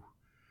if you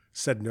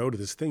said no to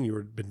this thing you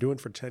had been doing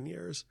for 10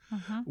 years?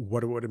 Mm-hmm.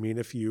 What would it mean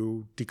if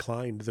you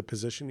declined the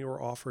position you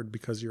were offered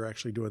because you're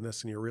actually doing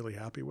this and you're really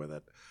happy with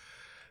it?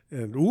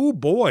 And oh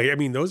boy, I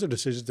mean, those are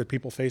decisions that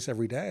people face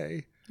every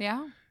day.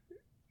 Yeah.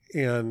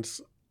 And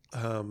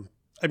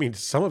I mean,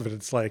 some of it,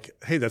 it's like,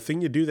 hey, the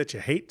thing you do that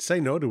you hate, say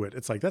no to it.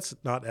 It's like, that's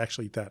not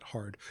actually that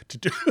hard to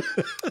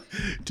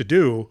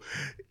do.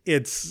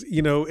 It's,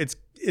 you know,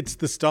 it's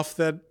the stuff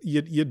that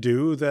you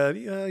do that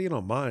you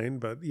don't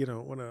mind, but you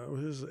don't want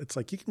to. It's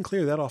like you can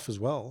clear that off as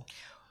well.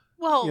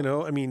 Well, You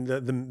know, I mean,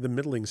 the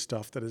middling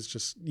stuff that is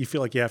just, you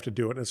feel like you have to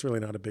do it and it's really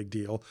not a big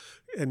deal.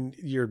 And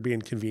you're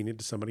being convenient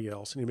to somebody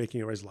else and you're making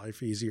everybody's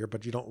life easier,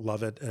 but you don't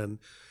love it. And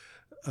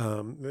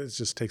it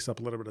just takes up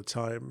a little bit of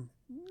time.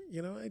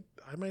 You know,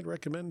 I might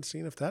recommend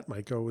seeing if that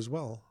might go as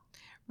well.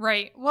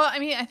 right. Well, I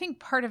mean, I think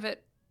part of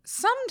it,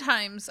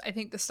 sometimes I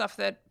think the stuff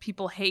that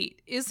people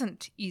hate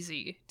isn't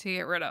easy to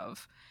get rid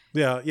of.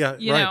 Yeah.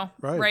 You know,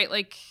 right. right?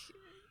 Like,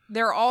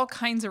 there are all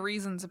kinds of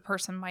reasons a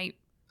person might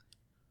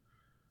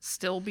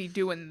still be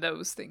doing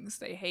those things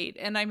they hate.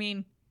 And I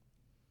mean,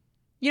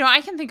 you know,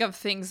 I can think of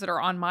things that are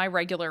on my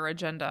regular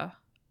agenda.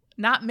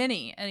 Not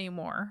many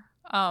anymore.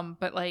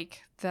 But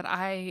like that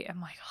I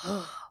am like,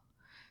 ugh,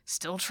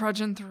 still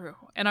trudging through.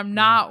 And I'm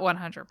not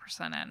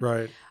 100% in.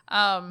 Right.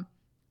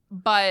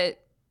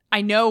 But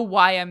I know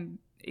why I'm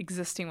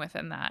existing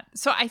within that.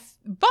 So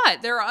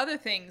but there are other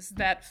things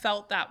that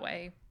felt that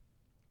way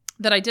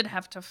that I did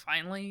have to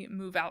finally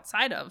move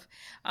outside of.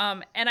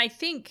 And I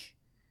think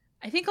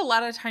a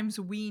lot of times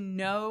we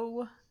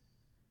know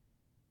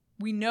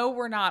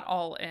we're not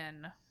all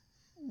in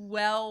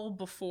well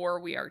before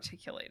we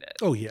articulate it.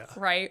 Oh yeah.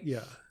 Right?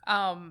 Yeah.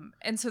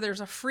 And so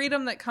there's a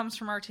freedom that comes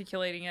from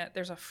articulating it.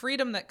 There's a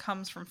freedom that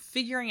comes from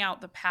figuring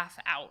out the path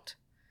out.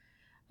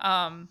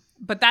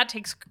 But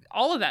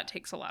all of that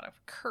takes a lot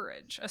of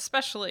courage,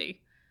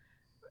 especially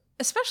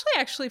especially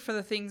actually for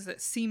the things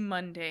that seem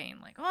mundane,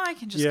 like, oh, I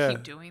can just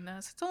keep doing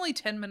this. It's only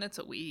 10 minutes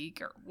a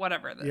week or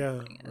whatever the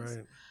thing is.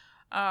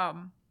 Right.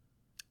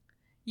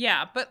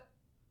 Yeah, but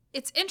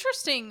it's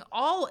interesting.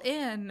 All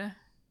in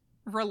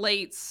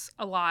relates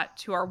a lot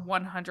to our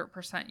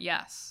 100%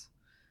 yes.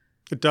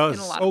 It does.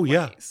 In a lot of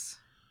ways,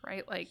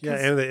 right? Like, yeah,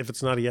 and if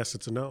it's not a yes,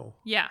 it's a no.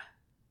 Yeah.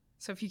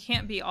 So if you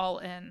can't be all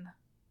in,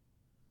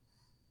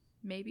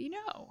 maybe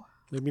no.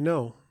 Maybe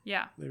no.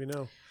 Yeah. Maybe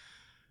no.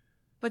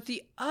 But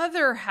the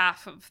other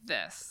half of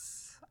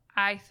this,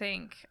 I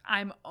think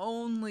I'm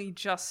only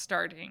just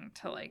starting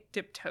to like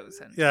dip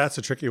toes in. Yeah, that's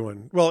a tricky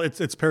one. Well,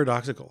 it's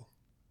paradoxical.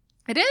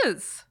 It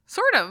is,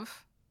 sort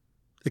of.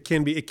 It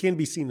can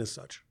be seen as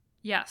such.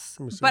 Yes.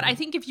 But I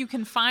think if you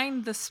can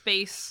find the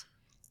space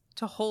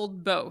to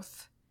hold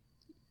both,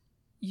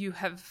 you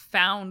have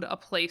found a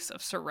place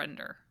of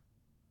surrender.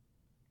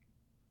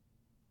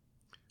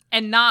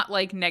 And not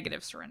like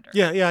negative surrender.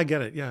 Yeah, I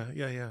get it. Yeah,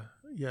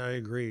 I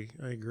agree.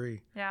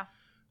 Yeah.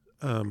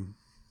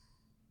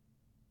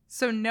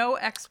 So no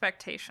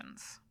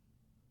expectations.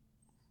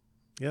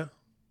 Yeah.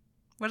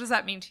 What does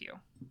that mean to you?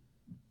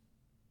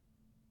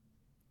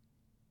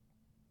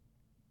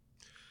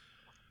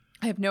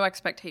 I have no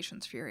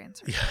expectations for your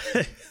answer.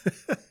 Yeah.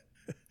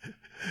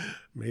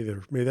 May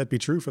that be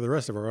true for the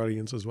rest of our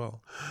audience as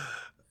well.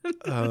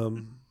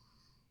 The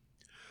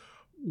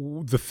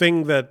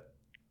thing that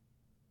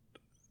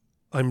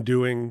I'm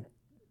doing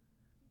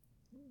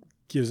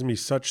gives me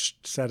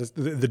such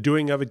the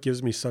doing of it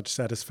gives me such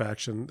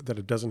satisfaction that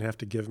it doesn't have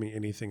to give me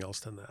anything else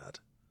than that.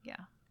 Yeah.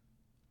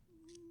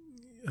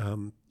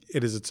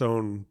 It is its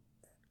own,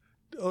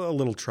 a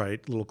little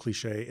trite, a little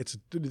cliche. It's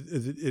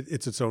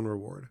its own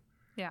reward.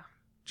 Yeah.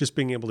 Just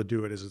being able to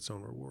do it is its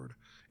own reward.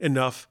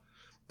 Enough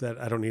that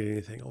I don't need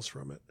anything else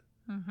from it.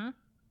 Mm-hmm.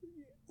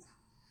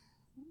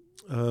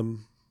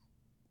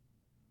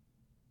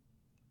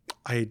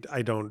 I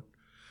don't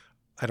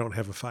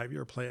have a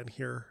 5-year plan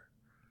here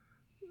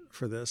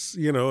for this,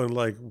 and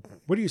like,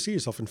 what do you see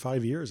yourself in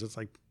 5 years? It's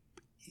like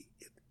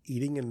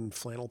eating in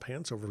flannel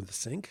pants over the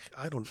sink.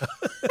 I don't know.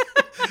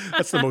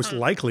 That's the most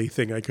likely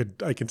thing I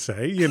can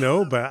say,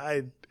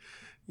 but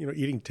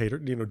eating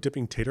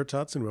dipping tater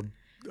tots into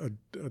a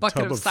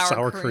tub of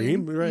sour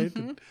cream, right?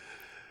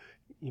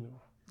 Mm-hmm.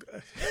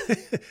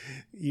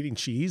 Eating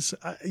cheese.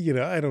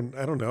 I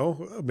don't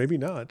know. Maybe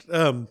not.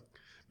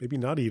 Maybe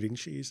not eating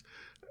cheese.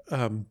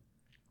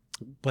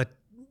 But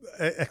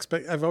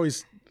I've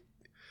always,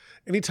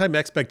 anytime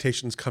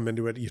expectations come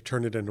into it, you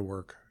turn it into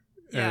work,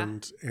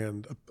 and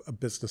a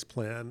business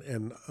plan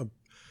and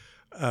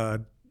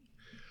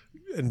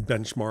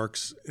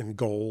benchmarks and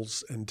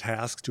goals and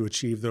tasks to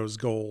achieve those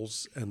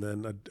goals, and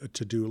then a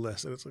to-do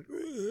list. And it's like,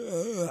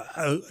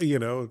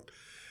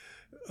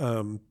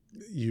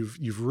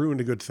 you've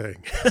ruined a good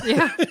thing.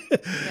 Yeah.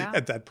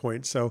 At that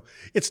point. So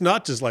it's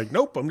not just like,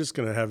 nope, I'm just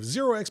going to have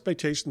zero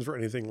expectations for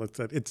anything like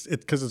that. It's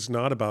because it's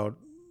not about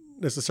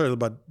necessarily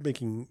about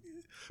making,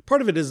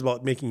 part of it is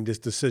about making this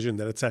decision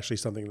that it's actually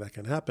something that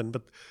can happen.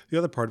 But the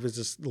other part of it is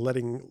just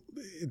letting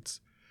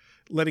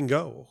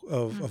go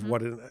of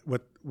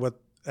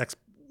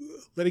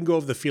letting go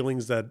of the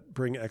feelings that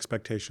bring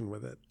expectation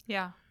with it.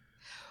 Yeah.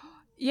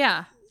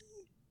 Yeah.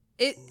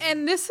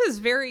 And this is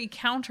very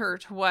counter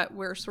to what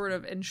we're sort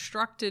of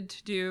instructed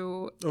to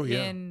do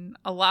in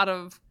a lot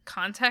of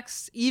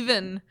contexts.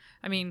 Even,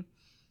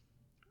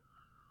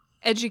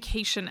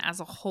 education as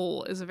a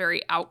whole is a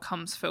very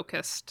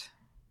outcomes-focused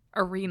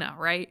arena,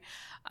 right?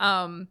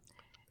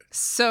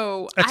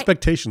 So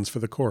expectations for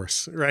the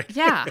course, right?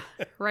 Yeah,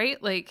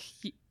 right? Like,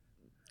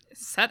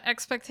 set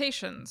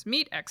expectations,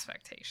 meet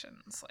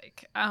expectations,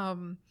 like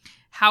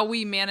how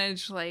we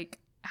manage, like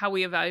how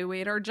we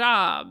evaluate our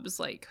jobs,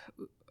 like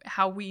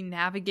how we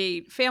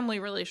navigate family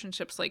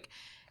relationships. Like,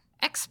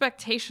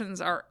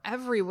 expectations are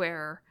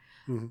everywhere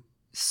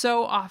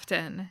so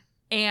often,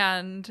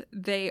 and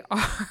they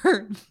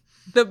are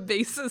the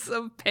basis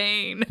of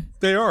pain.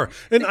 They are.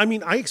 And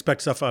I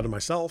expect stuff out of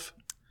myself.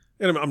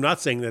 And I'm not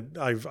saying that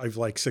I've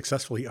like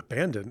successfully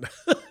abandoned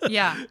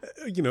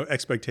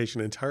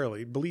expectation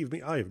entirely. Believe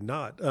me, I have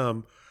not.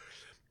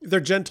 They're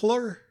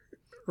gentler,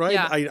 right?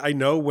 Yeah. I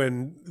know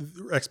when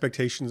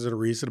expectations are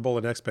reasonable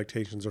and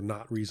expectations are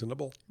not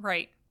reasonable.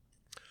 Right.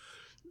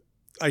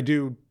 I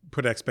do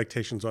put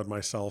expectations on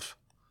myself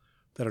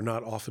that are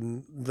not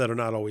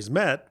always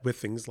met, with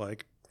things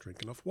like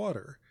drink enough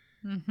water,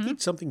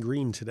 eat something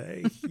green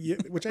today,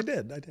 which I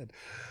did.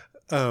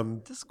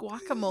 Does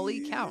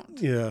guacamole count?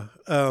 Yeah.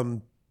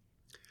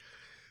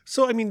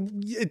 So, I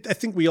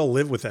think we all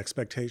live with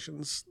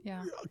expectations,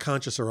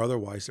 conscious or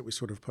otherwise, that we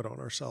sort of put on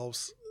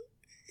ourselves.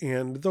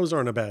 And those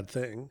aren't a bad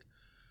thing.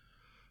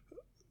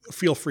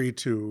 Feel free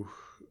to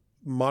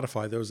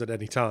modify those at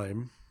any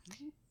time.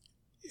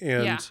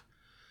 And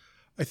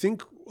I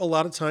think a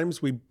lot of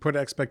times we put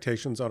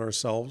expectations on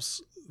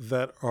ourselves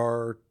that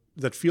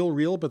feel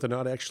real, but they're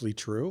not actually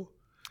true.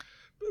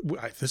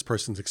 This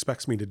person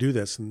expects me to do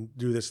this and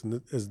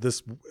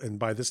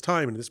by this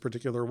time in this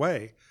particular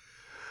way.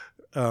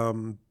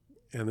 And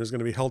and there's going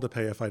to be hell to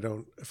pay if I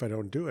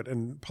don't do it.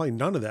 And probably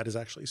none of that is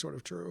actually sort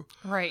of true.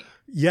 Right.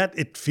 Yet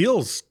it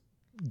feels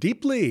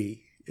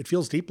deeply.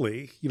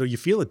 You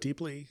feel it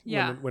deeply.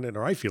 Yeah.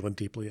 Or I feel it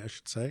deeply, I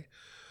should say.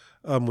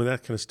 When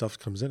that kind of stuff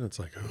comes in, it's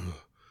like,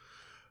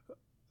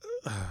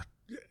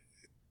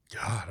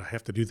 God, I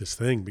have to do this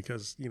thing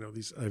because,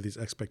 I have these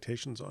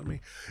expectations on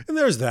me. And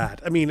there's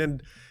that. I mean,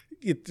 and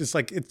it's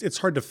like, it's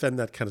hard to fend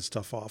that kind of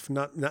stuff off.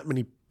 Not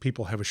many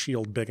people have a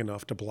shield big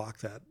enough to block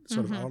that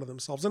sort of out of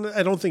themselves. And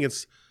I don't think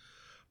it's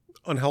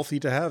unhealthy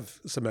to have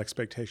some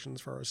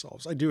expectations for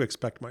ourselves. I do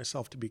expect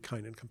myself to be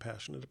kind and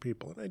compassionate to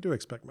people. And I do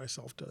expect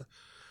myself to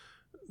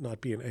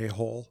not be an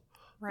a-hole.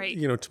 Right.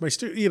 To my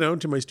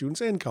students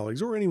and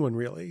colleagues or anyone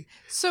really.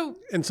 So,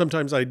 and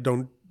sometimes I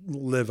don't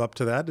live up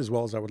to that as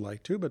well as I would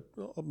like to, but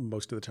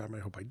most of the time I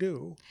hope I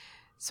do.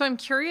 So I'm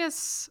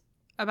curious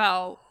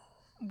about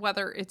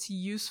whether it's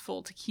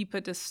useful to keep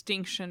a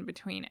distinction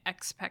between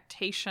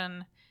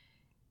expectation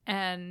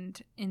and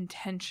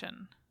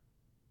intention.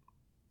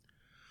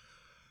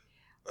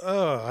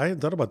 I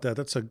hadn't thought about that.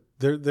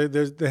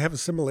 They have a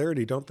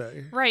similarity, don't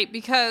they? Right,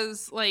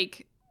 because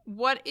like,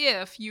 what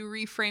if you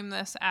reframe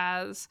this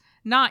as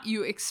not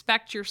you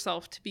expect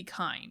yourself to be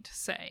kind,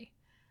 say,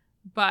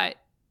 but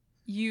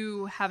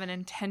you have an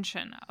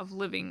intention of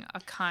living a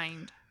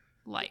kind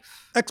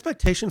life.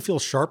 Expectation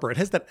feels sharper. It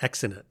has that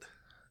X in it.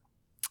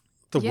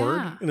 The Yeah.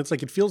 word. And it's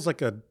like, it feels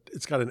like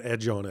it's got an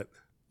edge on it.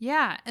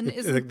 Yeah. And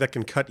that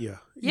can cut you.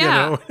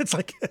 Yeah. It's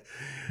like,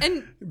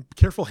 and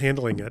careful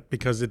handling it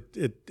because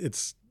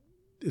it's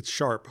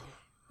sharp.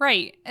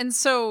 right. And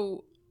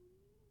so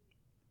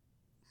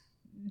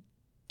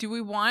do we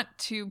want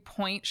to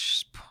point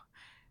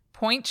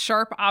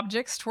sharp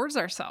objects towards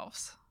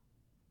ourselves?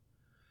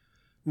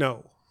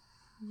 No.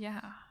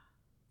 Yeah.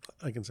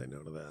 I can say no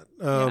to that.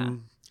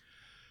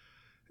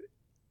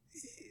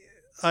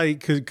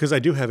 Because I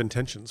do have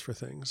intentions for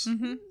things.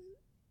 Mm-hmm.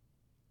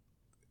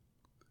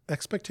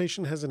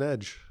 Expectation has an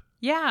edge.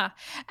 Yeah.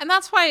 And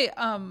that's why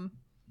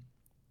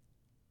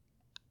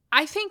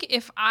I think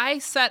if I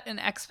set an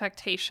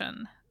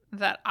expectation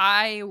that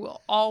I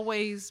will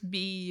always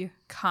be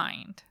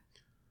kind,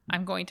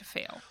 I'm going to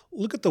fail.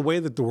 Look at the way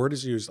that the word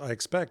is used. I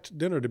expect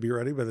dinner to be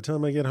ready by the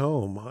time I get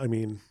home. I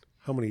mean,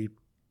 how many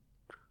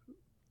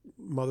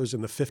mothers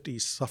in the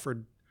 50s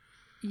suffered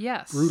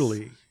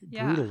brutally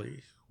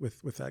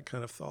with that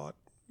kind of thought.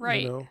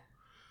 Right.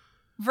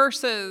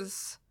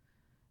 Versus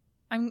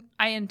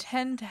I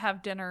intend to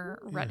have dinner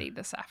ready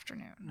this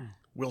afternoon.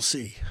 We'll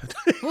see.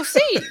 We'll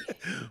see.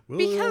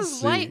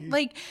 Because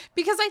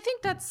because I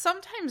think that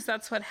sometimes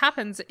that's what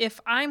happens if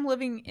I'm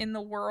living in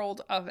the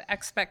world of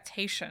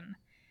expectation.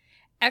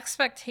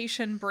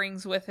 Expectation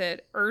brings with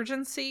it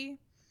urgency.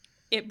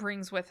 It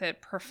brings with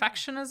it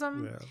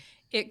perfectionism. Yeah.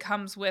 It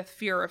comes with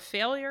fear of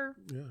failure.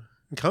 Yeah.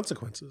 And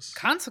consequences.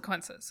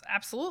 Consequences,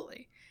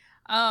 absolutely.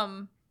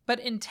 But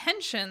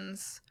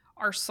intentions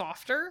are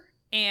softer,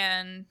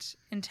 and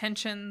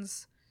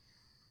intentions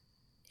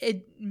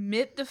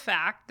admit the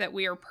fact that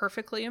we are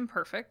perfectly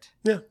imperfect.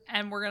 Yeah.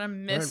 And we're gonna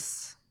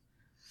miss.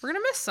 We're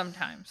gonna miss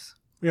sometimes.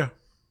 Yeah.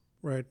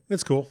 Right.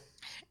 It's cool.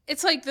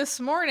 It's like this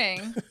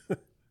morning,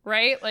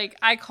 right? Like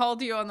I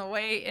called you on the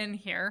way in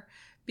here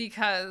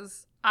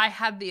because I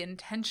had the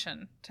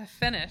intention to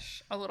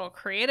finish a little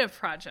creative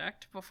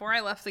project before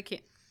I left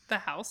the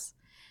house.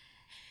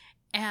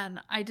 And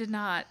I did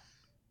not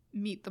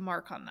meet the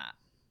mark on that.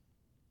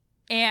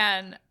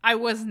 And I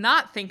was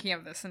not thinking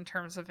of this in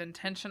terms of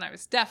intention. I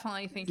was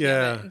definitely thinking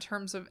of it in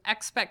terms of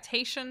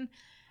expectation.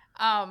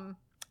 And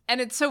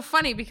it's so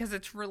funny because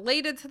it's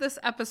related to this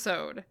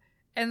episode.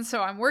 And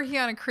so I'm working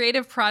on a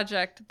creative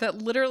project that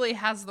literally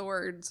has the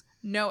words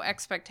 "no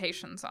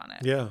expectations" on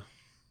it. Yeah.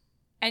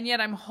 And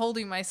yet I'm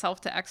holding myself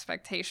to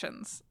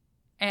expectations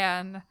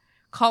and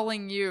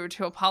calling you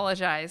to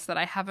apologize that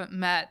I haven't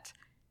met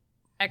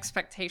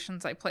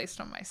expectations I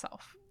placed on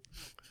myself.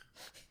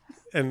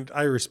 And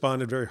I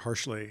responded very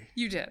harshly.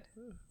 You did.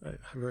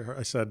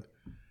 I said,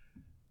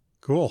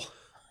 cool.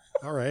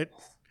 All right.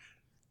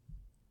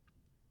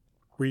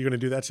 Were you going to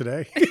do that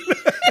today?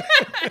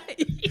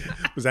 Yeah.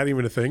 Was that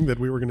even a thing that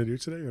we were going to do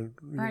today? Or,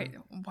 Right.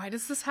 Why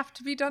does this have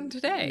to be done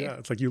today? Yeah.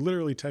 It's like you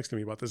literally texted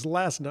me about this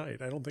last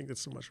night. I don't think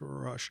it's so much of a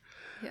rush.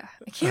 Yeah.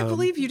 I can't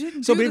believe you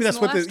didn't so do maybe this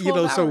that's in what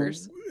the last 12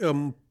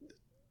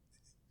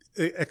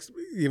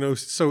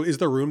 hours. So is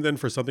there room then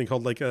for something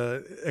called like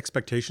a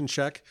expectation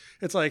check?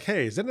 It's like,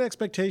 hey, is that an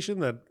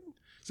expectation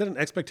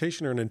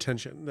or an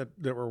intention that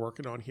we're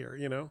working on here,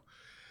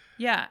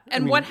 Yeah.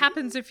 And what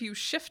happens if you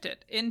shift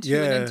it into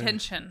an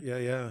intention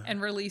and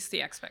release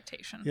the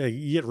expectation? Yeah,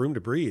 you get room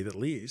to breathe at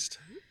least.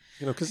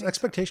 Because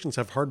expectations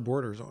have hard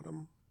borders on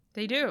them.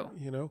 They do.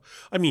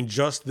 I mean,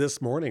 just this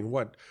morning,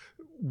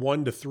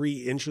 1 to 3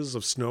 inches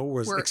of snow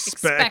was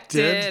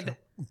expected.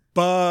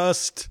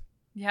 Bust.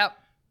 Yep.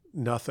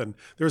 Nothing.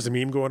 There was a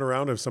meme going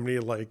around of somebody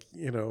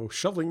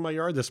shoveling my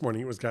yard this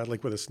morning. It was a guy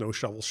like with a snow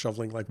shovel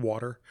shoveling like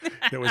water.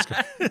 It was.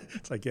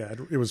 It's like, yeah,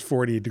 it was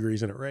 40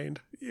 degrees and it rained.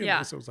 So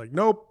it was like,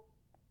 nope,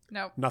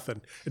 Nope.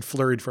 nothing. It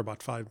flurried for about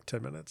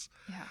 5-10 minutes.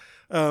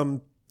 Yeah.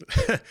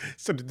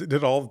 So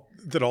did all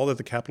that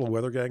the Capitol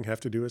Weather Gang have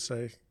to do is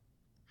say,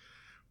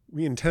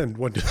 we intend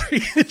 1 to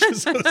 3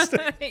 inches of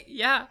snow?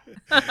 Yeah.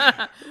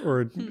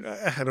 Or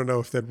I don't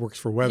know if that works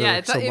for weather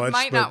Yeah, so much. it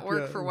might not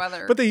work for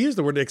weather. But they use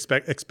the word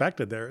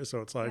expected there,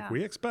 so it's like Yeah.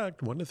 we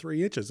expect 1 to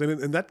 3 inches,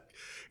 and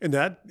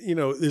that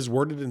is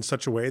worded in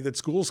such a way that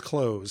schools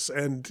close,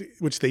 and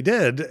which they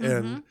did, Mm-hmm.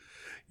 and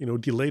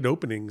delayed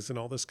openings and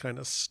all this kind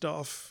of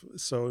stuff.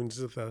 So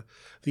into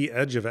the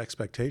edge of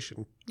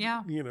expectation,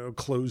 Yeah.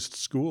 closed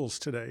schools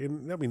today,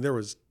 and I mean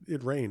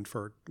it rained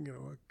for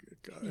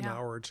an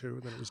hour or two,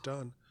 and then it was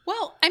done.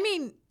 Well, I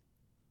mean,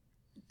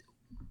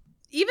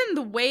 even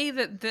the way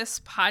that this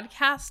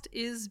podcast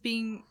is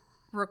being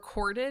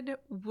recorded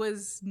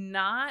was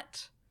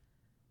not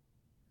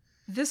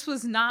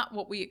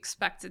what we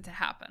expected to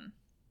happen.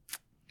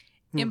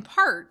 In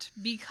part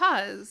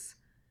because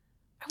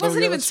I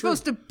wasn't even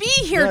supposed to be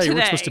here today. You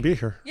weren't supposed to be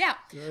here. Yeah.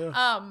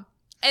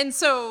 And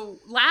so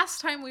last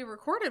time we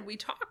recorded, we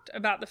talked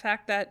about the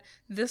fact that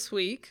this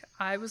week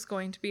I was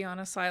going to be on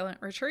a silent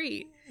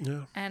retreat.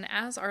 Yeah. And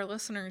as our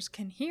listeners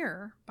can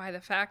hear by the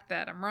fact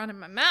that I'm running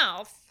my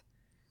mouth,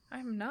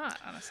 I'm not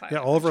on a silent retreat. Yeah,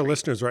 all of our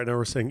listeners right now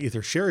are saying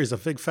either Sherry's a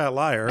big fat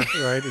liar,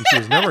 right, and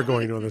she's never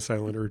going on the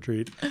silent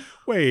retreat.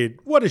 Wait,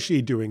 what is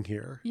she doing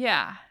here?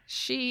 Yeah,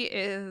 she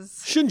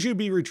is. Shouldn't you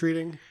be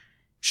retreating?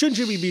 Shouldn't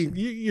you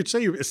be you'd say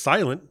you're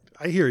silent.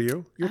 I hear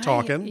you. You're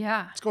talking.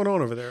 Yeah. What's going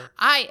on over there?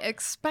 I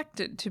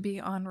expected to be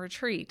on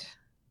retreat.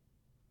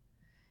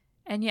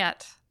 And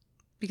yet,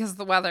 because of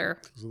the weather,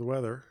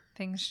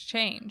 things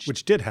changed.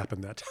 Which did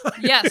happen that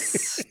time.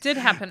 Yes, did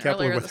happen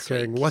earlier this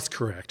week. Was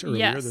correct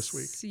earlier this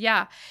week.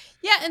 Yeah.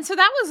 Yeah, and so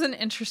that was an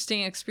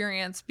interesting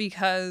experience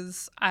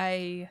because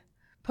I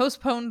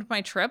postponed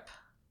my trip.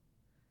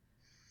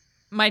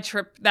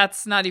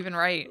 That's not even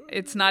right.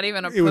 It's not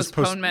even a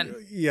postponement.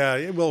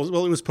 It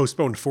was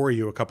postponed for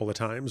you a couple of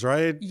times,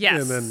 right?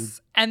 Yes.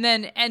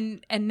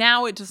 And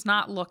now it does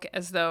not look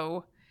as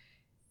though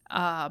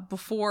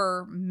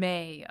before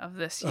May of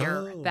this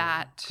year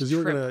that because you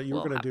were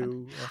gonna happen.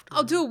 do.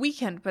 I'll do a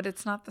weekend, but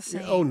it's not the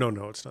same. Oh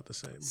no, it's not the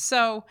same.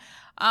 So,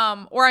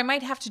 or I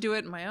might have to do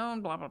it on my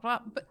own. Blah blah blah.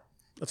 But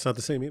that's not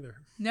the same either.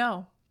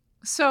 No.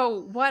 So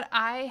what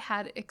I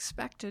had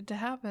expected to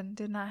happen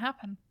did not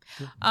happen.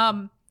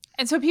 Mm-hmm.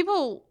 And so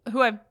people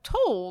who I've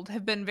told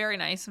have been very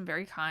nice and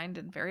very kind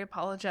and very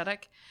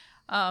apologetic,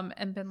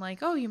 and been like,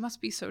 "Oh, you must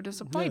be so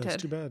disappointed." Yeah,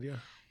 it's too bad. Yeah.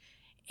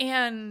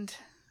 And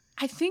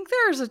I think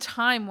there was a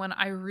time when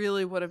I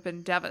really would have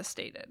been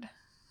devastated.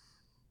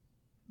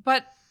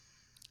 But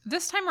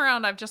this time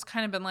around, I've just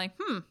kind of been like,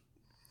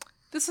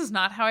 this is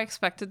not how I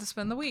expected to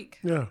spend the week.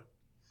 Yeah.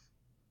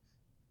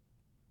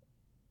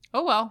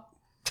 Oh, well.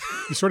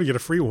 You sort of get a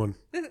free one.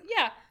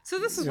 Yeah. So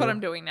this is what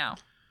I'm doing now.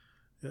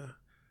 Yeah.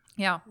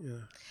 Yeah. Yeah.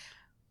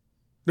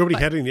 Nobody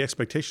had any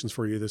expectations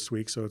for you this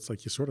week, so it's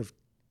like you sort of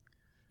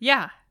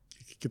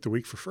get the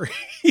week for free.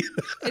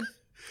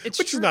 It's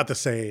which true. is not the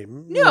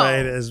same, No.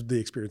 right, as the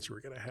experience you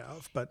were going to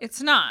have. But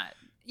it's not.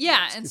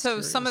 Yeah, and it's so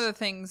curious. some of the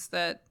things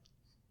that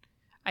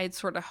I had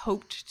sort of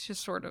hoped to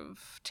sort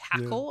of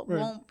tackle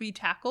won't be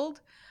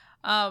tackled.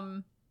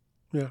 But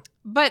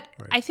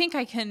Right. I think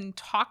I can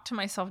talk to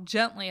myself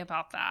gently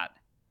about that.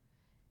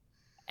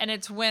 And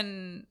it's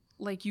when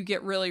like you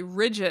get really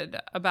rigid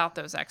about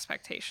those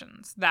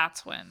expectations.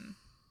 That's when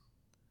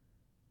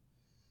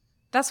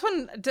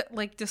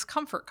like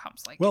discomfort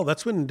comes.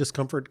 That's when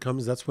discomfort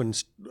comes. That's when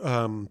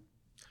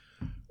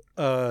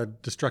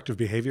destructive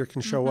behavior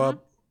can show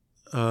up.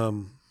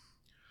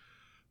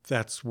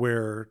 That's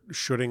where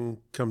shoulding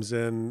comes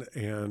in,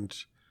 and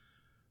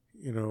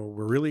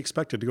we're really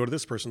expected to go to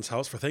this person's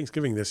house for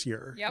Thanksgiving this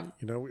year. Yep.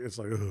 It's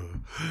like,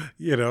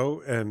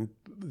 and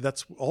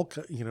that's all.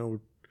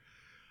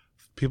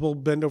 People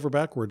bend over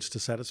backwards to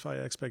satisfy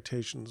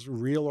expectations,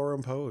 real or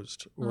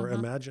imposed or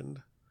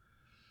imagined.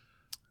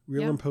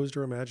 Real, imposed,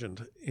 or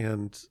imagined,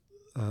 and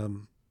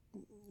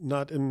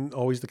not in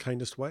always the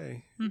kindest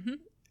way. Mm-hmm.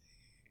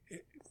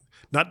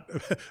 Not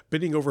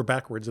bending over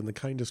backwards in the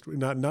kindest,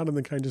 not in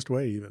the kindest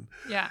way, even.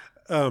 Yeah.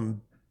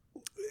 And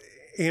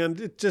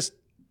it just,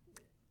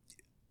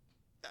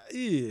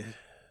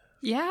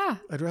 yeah.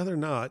 I'd rather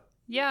not.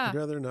 Yeah. I'd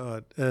rather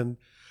not. And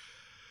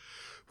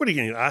what are you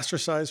going to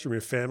ostracize from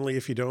your family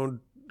if you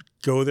don't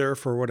go there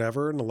for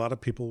whatever? And a lot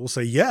of people will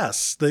say,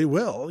 yes, they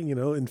will,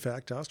 in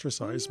fact,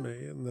 ostracize me.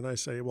 And then I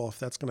say, well, if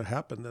that's going to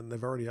happen, then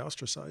they've already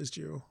ostracized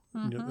you,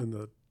 and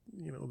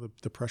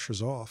the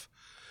pressure's off.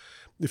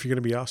 If you're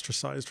going to be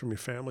ostracized from your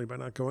family by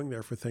not going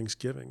there for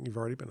Thanksgiving, you've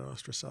already been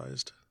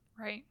ostracized.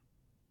 Right.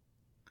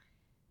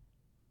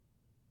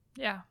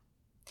 Yeah.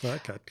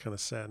 That got kind of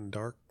sad and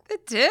dark.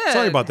 It did.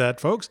 Sorry about that,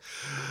 folks.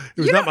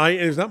 It was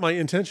not my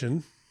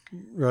intention.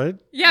 Right?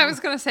 Yeah, I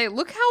was going to say,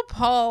 look how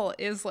Paul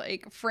is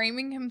like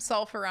framing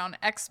himself around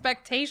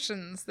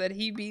expectations that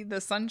he be the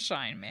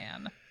sunshine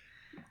man.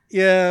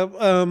 Yeah.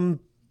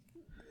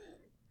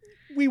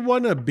 We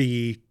want to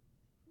be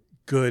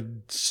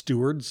good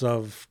stewards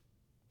of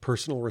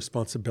personal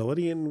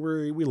responsibility, and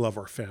we love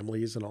our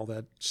families and all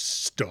that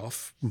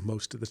stuff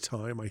most of the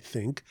time, I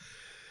think.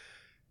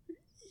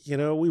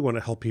 we want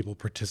to help people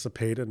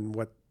participate in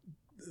what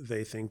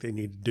they think they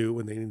need to do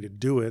when they need to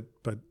do it.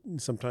 But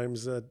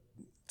sometimes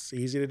it's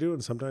easy to do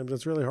and sometimes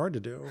it's really hard to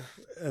do.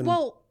 And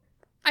well,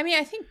 I mean,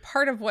 I think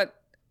part of what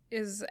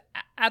is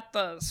at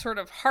the sort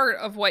of heart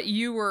of what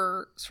you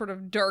were sort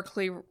of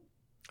darkly...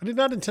 I did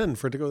not intend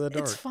for it to go that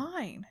dark. It's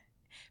fine.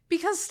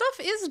 Because stuff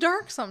is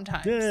dark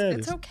sometimes. Yeah,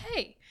 it's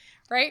okay,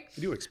 right?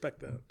 I do expect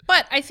that.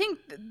 But I think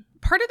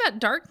part of that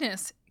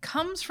darkness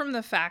comes from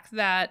the fact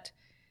that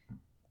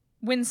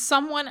when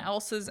someone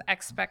else's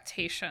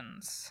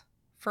expectations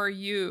for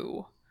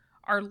you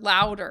are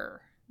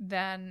louder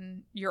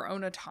than your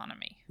own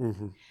autonomy.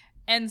 Mm-hmm.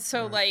 And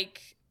so, Right.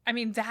 like, I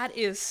mean, that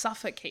is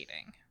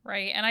suffocating,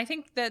 right? And I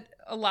think that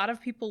a lot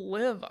of people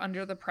live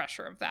under the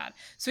pressure of that.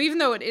 So even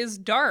though it is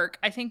dark,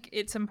 I think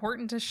it's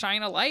important to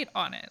shine a light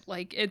on it.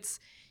 Like,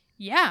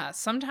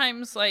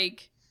 sometimes,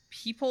 like,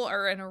 people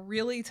are in a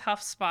really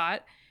tough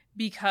spot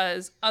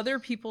because other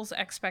people's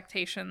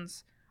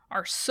expectations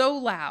are so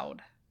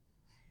loud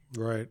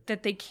Right.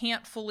 that they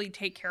can't fully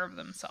take care of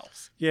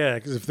themselves. Yeah,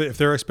 because if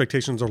their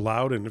expectations are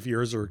loud and if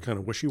yours are kind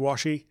of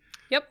wishy-washy,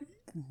 Yep.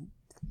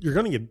 you're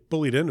going to get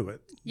bullied into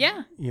it.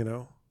 Yeah.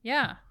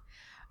 Yeah.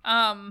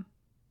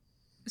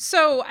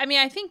 So, I mean,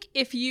 I think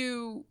if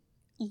you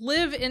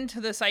live into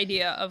this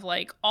idea of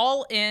like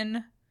all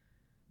in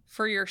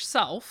for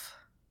yourself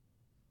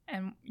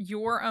and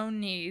your own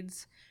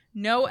needs,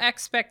 no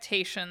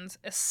expectations,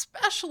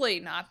 especially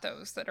not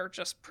those that are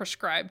just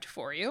prescribed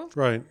for you,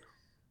 Right.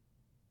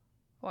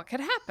 what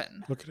could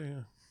happen? Look at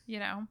it.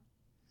 Yeah.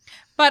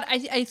 But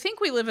I think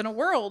we live in a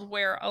world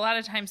where a lot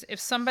of times if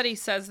somebody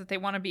says that they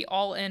want to be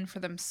all in for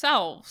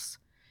themselves,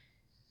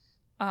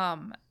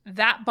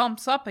 that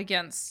bumps up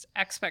against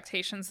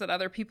expectations that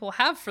other people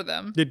have for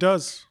them. It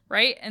does.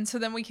 Right? And so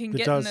then we can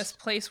get in this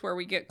place where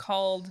we get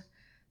called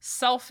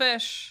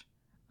selfish,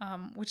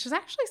 which is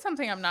actually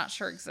something I'm not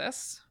sure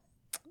exists.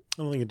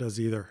 I don't think it does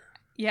either.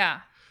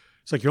 Yeah.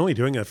 It's like you're only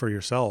doing that for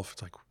yourself.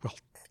 It's like, well,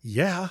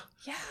 yeah.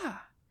 Yeah.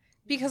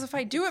 Because if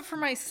I do it for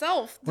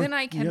myself, then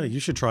I can... Yeah, you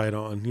should try it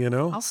on,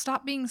 I'll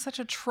stop being such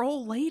a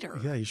troll later.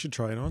 Yeah, you should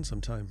try it on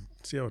sometime.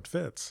 See how it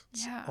fits.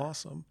 It's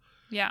awesome.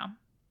 Yeah.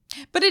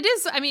 But it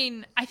is, I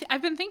mean,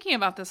 I've been thinking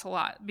about this a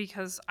lot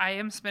because I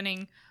am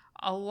spending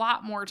a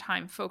lot more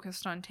time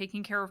focused on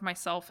taking care of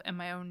myself and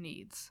my own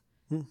needs.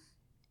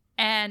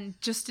 And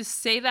just to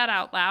say that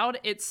out loud,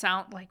 it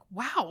sounds like,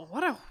 wow,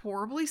 what a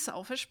horribly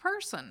selfish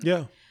person.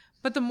 Yeah.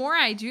 But the more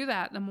I do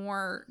that, the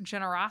more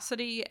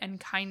generosity and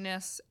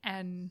kindness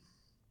and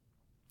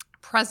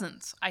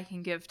presence I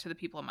can give to the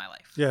people in my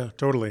life. Yeah,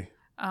 totally.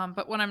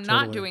 But when I'm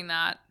not doing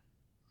that,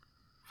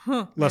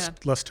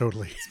 less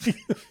totally.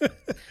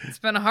 It's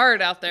been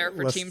hard out there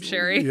for Team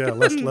Sherry. Yeah,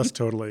 less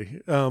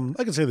totally. I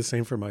can say the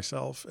same for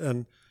myself.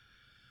 And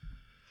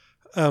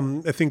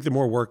I think the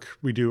more work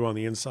we do on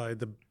the inside,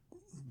 the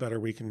better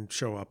we can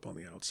show up on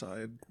the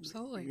outside.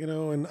 Absolutely.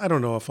 And I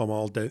don't know if I'm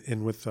all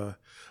in with the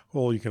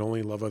whole you can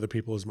only love other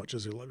people as much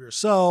as you love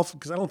yourself,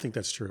 because I don't think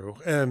that's true.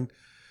 And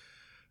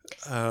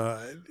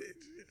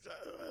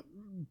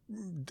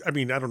I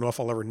mean, I don't know if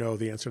I'll ever know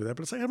the answer to that,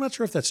 but it's like, I'm not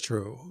sure if that's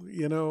true.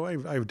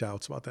 I have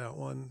doubts about that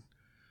one.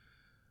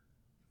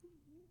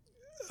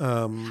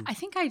 I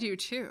think I do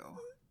too.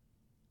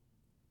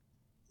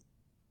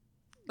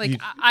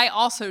 Like, I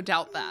also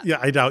doubt that. Yeah,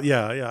 I doubt.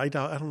 Yeah, I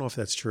doubt. I don't know if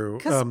that's true.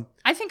 Because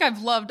I think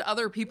I've loved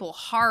other people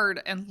hard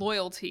and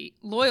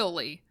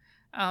loyally.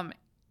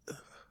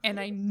 And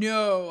I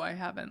know I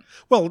haven't.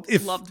 Well,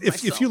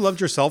 if you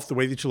loved yourself the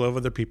way that you love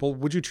other people,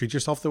 would you treat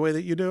yourself the way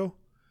that you do?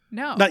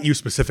 No. Not you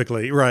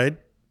specifically, right?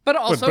 But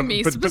also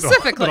me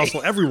specifically. But also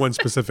everyone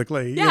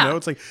specifically. Yeah.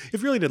 It's like,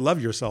 if you really did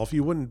love yourself,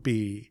 you wouldn't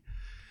be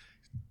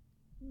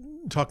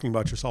talking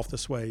about yourself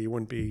this way. You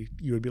would be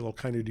a little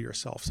kinder to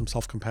yourself, some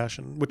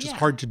self-compassion, which is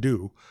hard to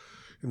do.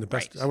 In the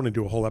best, I want to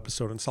do a whole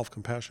episode on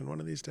self-compassion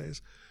one of these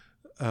days.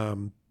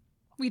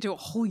 We do a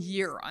whole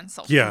year on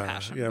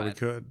self-compassion. Yeah, we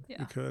could. Yeah.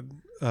 We could.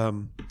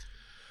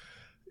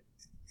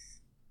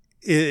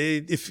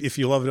 If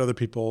you loved other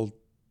people,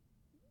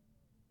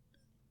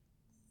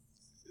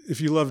 if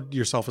you loved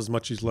yourself as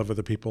much as you love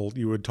other people,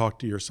 you would talk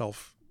to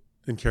yourself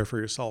and care for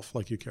yourself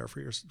like you care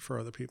for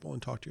other people,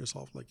 and talk to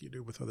yourself like you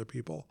do with other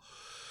people.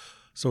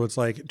 So it's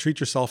like, treat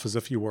yourself as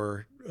if you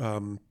were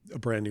a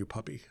brand new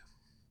puppy.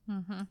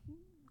 Mm-hmm.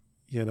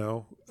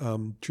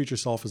 Treat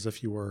yourself as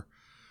if you were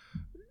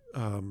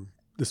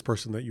this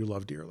person that you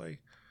love dearly.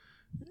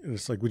 And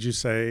it's like, would you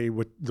say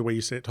the way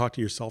you talk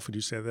to yourself, would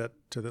you say that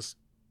to this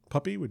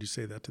puppy? Would you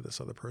say that to this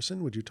other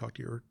person? Would you talk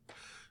to your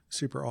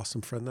super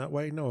awesome friend that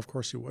way? No, of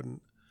course you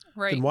wouldn't.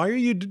 Right. Then why are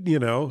you,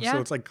 Yeah. So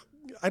it's like,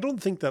 I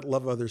don't think that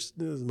love others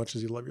as much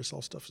as you love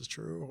yourself stuff is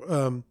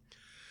true.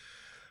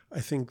 I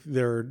think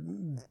they're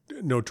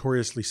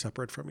notoriously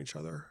separate from each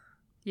other.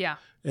 Yeah.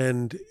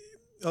 And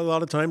a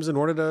lot of times, in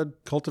order to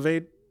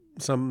cultivate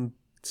some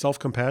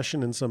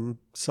self-compassion and some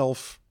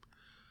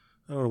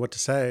I don't know what to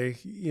say,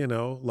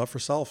 love for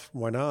self,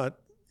 why not?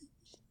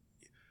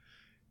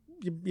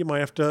 You might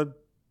have to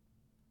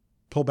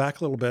pull back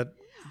a little bit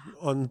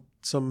on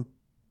some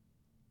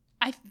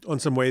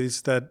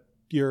ways that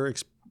you're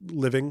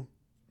living,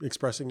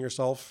 expressing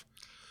yourself,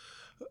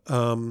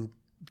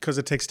 because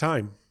it takes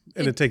time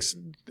and it takes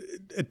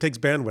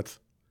bandwidth.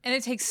 And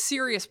it takes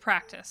serious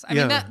practice. I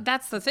mean,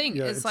 that's the thing.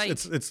 Yeah, it's like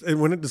and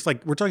when it's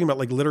like we're talking about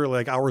like literally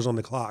like hours on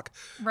the clock.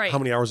 Right. How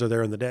many hours are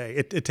there in the day?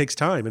 It takes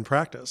time and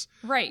practice.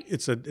 Right.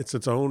 It's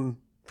its own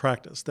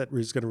practice that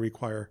is going to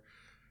require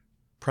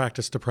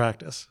practice to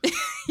practice.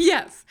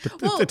 Yes.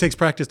 It takes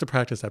practice to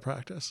practice that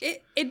practice.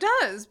 It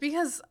does,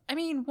 because I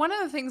mean, one of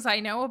the things I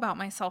know about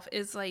myself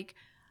is like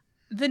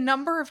the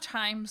number of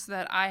times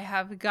that I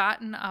have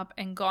gotten up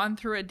and gone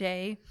through a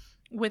day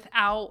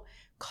without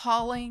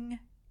calling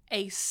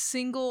a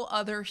single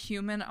other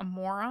human a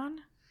moron.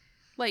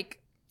 Like,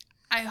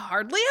 I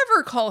hardly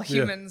ever call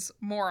humans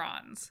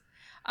morons.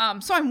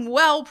 So I'm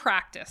well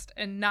practiced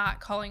in not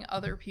calling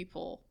other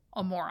people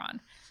a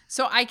moron.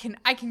 So I can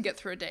get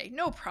through a day.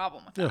 No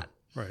problem with that.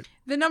 Right.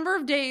 The number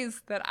of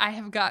days that I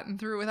have gotten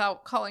through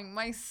without calling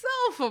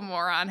myself a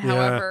moron,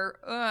 however,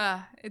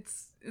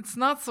 it's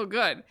not so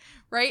good.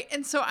 Right.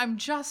 And so I'm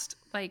just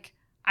like,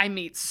 I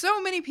meet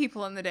so many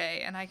people in the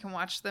day and I can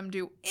watch them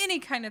do any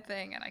kind of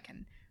thing and I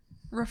can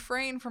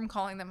refrain from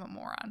calling them a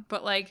moron.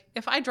 But like,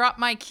 if I drop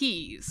my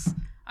keys,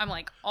 I'm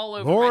like all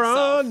over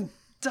myself.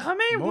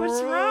 Dummy,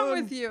 what's wrong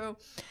with you?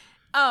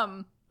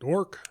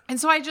 Dork.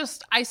 And so I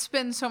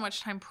spend so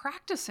much time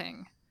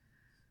practicing.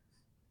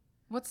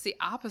 What's the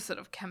opposite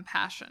of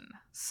compassion?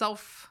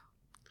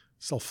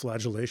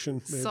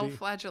 Self-flagellation, maybe?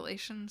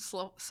 Self-flagellation,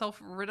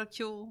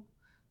 self-ridicule,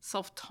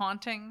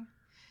 self-taunting.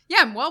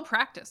 Yeah, I'm well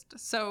practiced.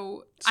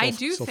 So I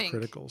do think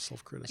self-critical,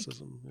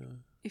 self-criticism, like,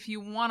 if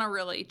you want to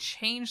really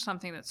change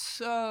something that's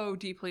so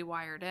deeply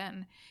wired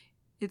in,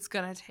 it's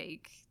going to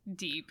take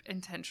deep,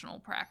 intentional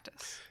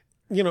practice.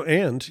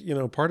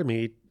 Part of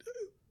me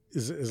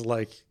is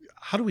like,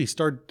 how did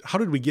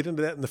we get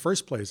into that in the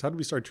first place? How did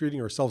we start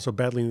treating ourselves so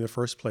badly in the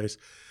first place?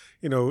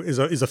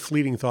 Is a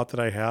fleeting thought that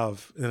I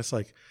have. And it's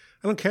like,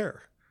 I don't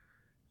care.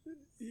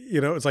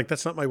 It's like,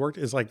 that's not my work.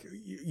 It's like,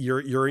 you're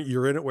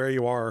in it where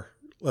you are.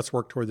 Let's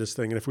work toward this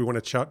thing. And if we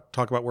want to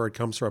talk about where it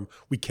comes from,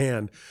 we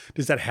can.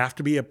 Does that have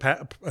to be a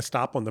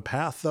stop on the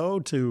path,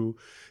 though, to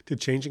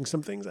changing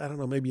some things? I don't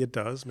know. Maybe it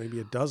does. Maybe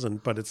it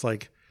doesn't. But it's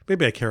like,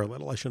 maybe I care a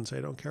little. I shouldn't say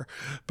I don't care.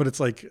 But it's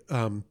like,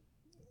 I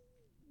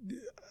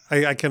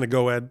kind of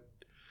go at,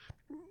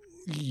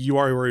 you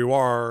are where you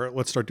are.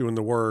 Let's start doing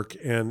the work.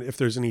 And if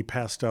there's any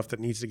past stuff that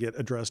needs to get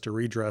addressed or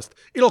redressed,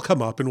 it'll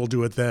come up and we'll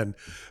do it then.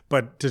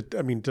 But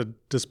to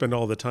spend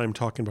all the time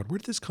talking about where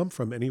did this come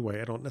from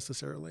anyway, I don't want to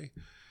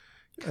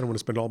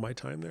spend all my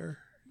time there.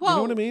 Well, you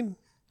know what I mean?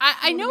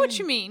 I know what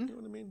you mean. You know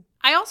what I mean?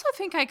 I also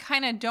think I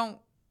kind of don't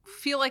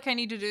feel like I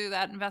need to do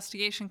that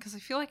investigation because I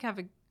feel like I have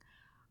a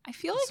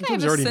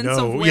sense of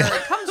where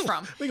it comes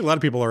from. I think a lot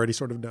of people already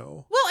sort of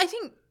know. Well, I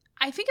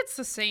think it's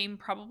the same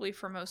probably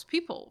for most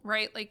people,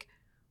 right? Like,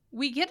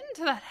 we get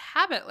into that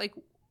habit, like,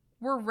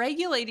 we're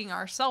regulating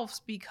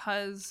ourselves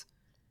because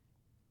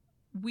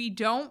we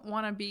don't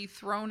want to be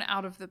thrown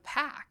out of the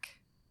pack.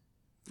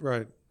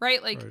 Right.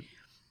 Right? Like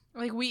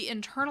we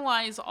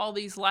internalize all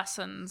these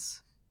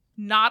lessons.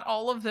 Not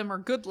all of them are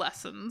good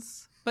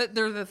lessons, but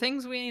they're the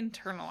things we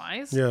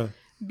internalize. Yeah.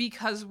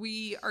 Because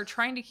we are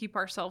trying to keep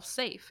ourselves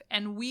safe.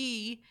 And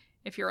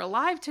if you're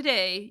alive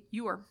today,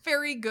 you are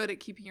very good at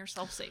keeping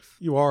yourself safe.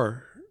 You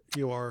are.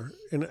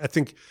 And I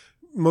think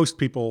most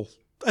people,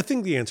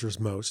 the answer is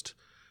most.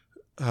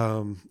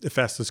 If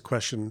asked this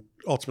question,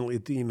 ultimately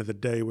at the end of the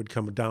day would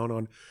come down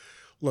on,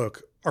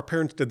 look, our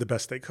parents did the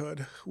best they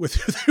could with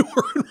who they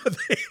were and what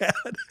they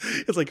had.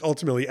 It's like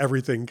ultimately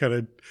everything kind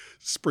of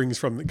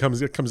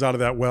comes out of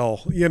that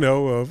well,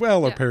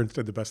 our parents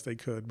did the best they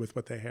could with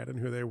what they had and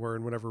who they were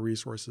and whatever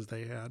resources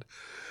they had.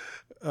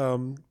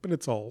 But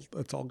it's all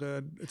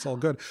good. It's all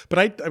good. But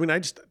I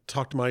just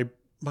talked to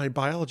my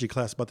biology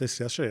class about this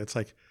yesterday. It's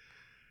like,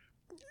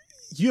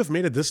 you have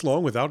made it this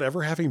long without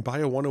ever having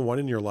Bio 101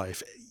 in your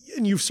life.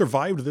 And you've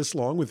survived this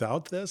long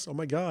without this? Oh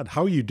my God,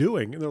 how are you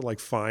doing? And they're like,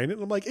 fine.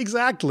 And I'm like,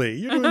 exactly,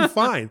 you're doing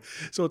fine.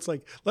 So it's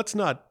like, let's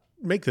not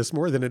make this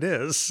more than it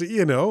is.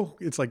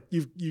 It's like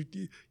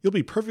you'll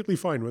be perfectly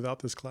fine without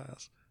this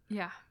class.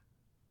 Yeah.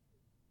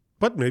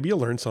 But maybe you'll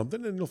learn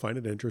something and you'll find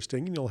it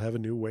interesting and you'll have a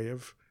new way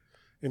of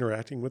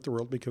interacting with the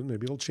world because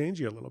maybe it'll change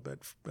you a little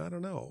bit. I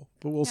don't know,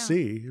 but we'll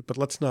see. But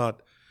let's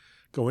not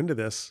go into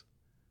this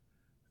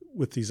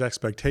with these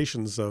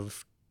expectations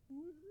of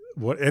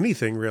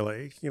anything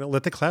really,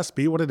 let the class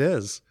be what it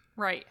is.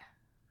 Right.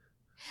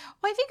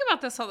 Well, I think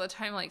about this all the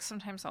time. Like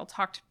sometimes I'll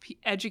talk to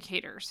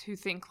educators who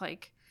think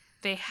like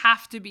they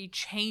have to be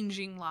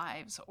changing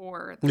lives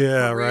or the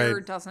career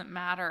doesn't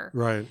matter.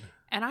 Right.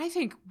 And I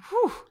think,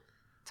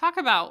 talk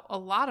about a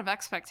lot of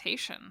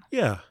expectation.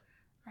 Yeah.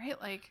 Right.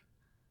 Like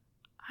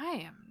I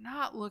am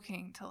not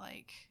looking to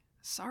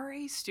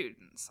sorry,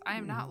 students. I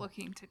am not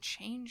looking to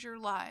change your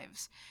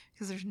lives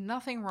because there's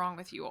nothing wrong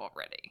with you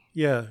already.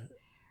 Yeah.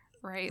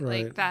 Right?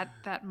 Like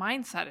that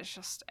mindset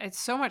is it's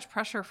so much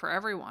pressure for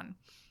everyone.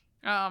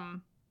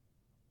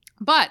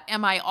 But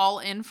am I all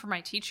in for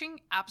my teaching?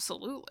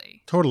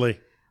 Absolutely.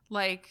 Totally.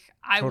 Like,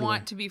 I Totally.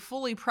 want to be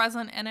fully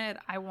present in it.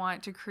 I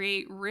want to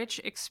create rich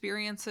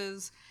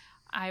experiences.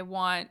 I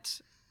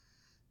want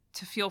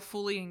to feel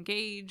fully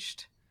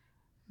engaged.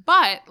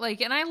 But, like,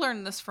 and I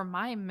learned this from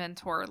my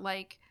mentor,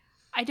 like,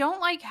 I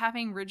don't like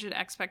having rigid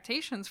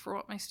expectations for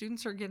what my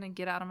students are going to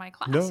get out of my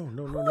class.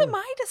 No. Who am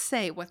I to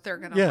say what they're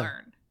going to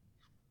learn?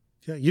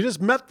 Yeah, you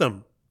just met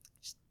them.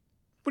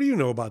 What do you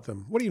know about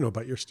them? What do you know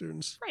about your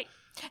students? Right.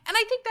 And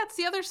I think that's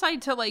the other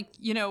side to, like,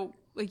 you know,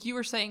 like you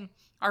were saying,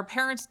 our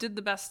parents did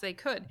the best they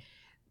could.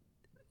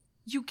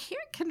 You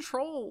can't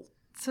control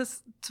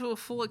to a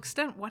full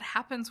extent what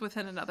happens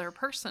within another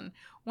person.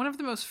 One of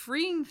the most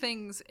freeing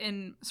things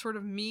in sort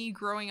of me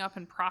growing up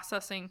and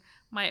processing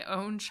my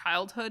own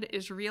childhood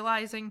is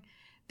realizing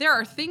there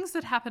are things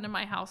that happen in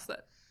my house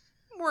that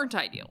weren't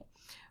ideal.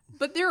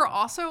 But there are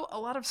also a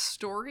lot of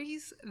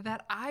stories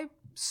that I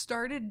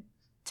started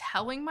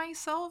telling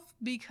myself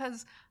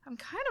because I'm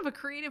kind of a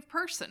creative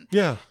person.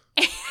 Yeah.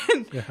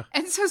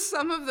 And so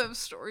some of those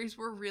stories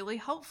were really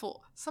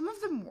helpful. Some of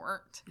them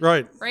weren't.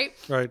 Right. Right?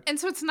 Right. And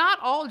so it's not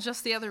all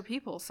just the other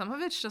people. Some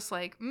of it's just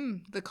like,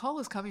 the call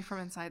is coming from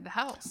inside the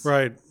house.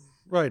 Right.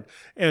 Right.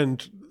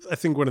 And I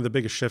think one of the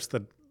biggest shifts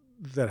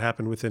that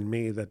happened within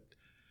me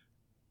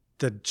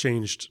that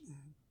changed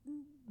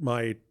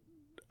my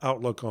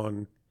outlook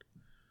on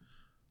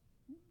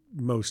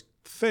most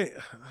things.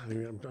 I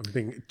mean, I'm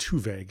being too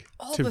vague.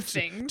 The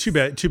things.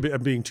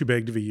 I'm being too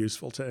vague to be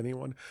useful to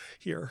anyone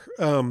here.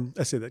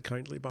 I say that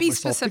kindly about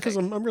myself specific. because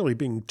I'm really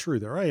being true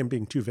there. I am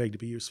being too vague to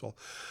be useful.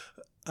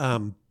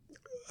 A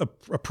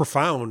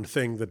profound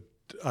thing that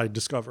I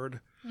discovered,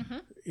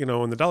 you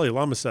know, and the Dalai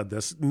Lama said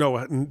this.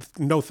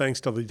 No thanks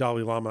to the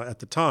Dalai Lama at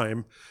the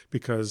time,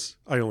 because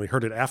I only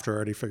heard it after I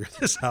already figured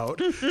this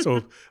out.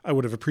 So I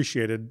would have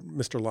appreciated,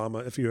 Mr. Lama,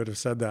 if you would have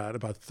said that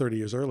about 30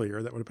 years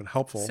earlier. That would have been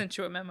helpful. Sent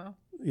you a memo.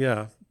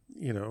 Yeah.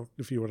 You know,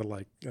 if you would have,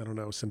 like, I don't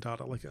know, sent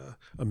out a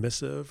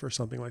missive or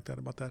something like that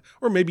about that.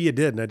 Or maybe you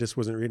did and I just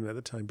wasn't reading it at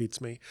the time. Beats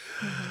me.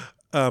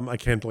 I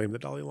can't blame the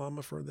Dalai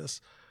Lama for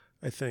this,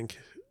 I think.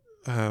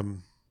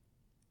 The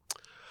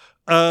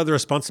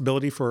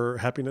responsibility for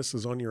happiness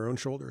is on your own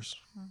shoulders.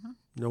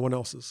 No one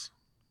else's.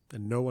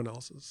 And no one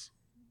else's.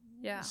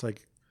 Yeah. It's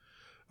like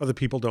other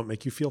people don't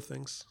make you feel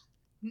things.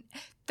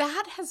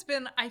 That has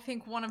been, I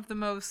think, one of the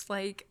most,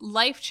 like,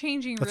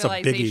 life-changing That's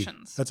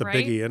realizations. That's a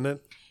right? biggie, isn't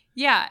it?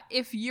 Yeah.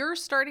 If you're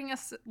starting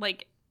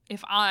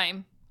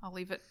I'll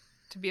leave it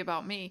to be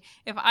about me.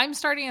 If I'm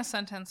starting a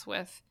sentence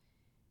with,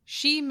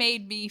 she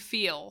made me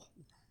feel,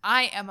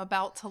 I am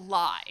about to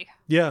lie.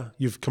 Yeah.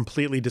 You've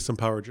completely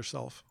disempowered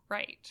yourself.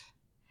 Right.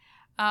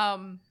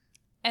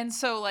 And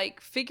so,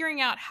 like, figuring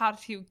out how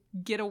to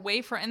get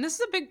away from, and this is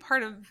a big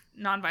part of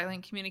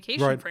nonviolent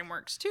communication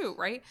frameworks too,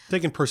 right?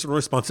 Taking personal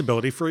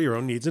responsibility for your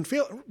own needs and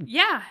feel.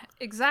 Yeah,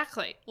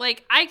 exactly.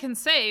 Like, I can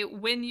say,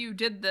 when you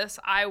did this,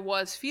 I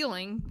was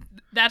feeling.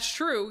 That's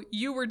true.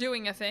 You were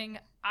doing a thing.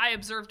 I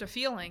observed a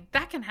feeling.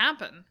 That can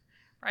happen,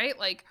 right?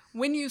 Like,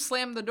 when you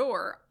slammed the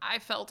door, I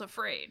felt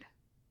afraid.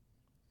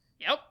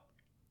 Yep.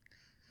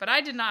 But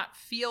I did not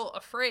feel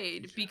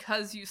afraid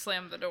because you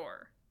slammed the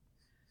door.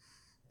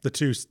 The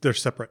two, they're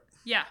separate.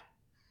 Yeah.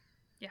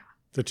 Yeah.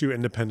 They're two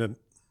independent,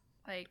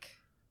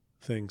 like,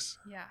 things.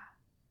 Yeah.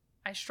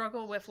 I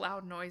struggle with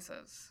loud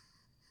noises.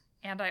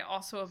 And I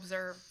also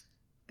observe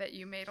that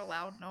you made a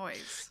loud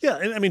noise. Yeah.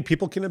 And I mean,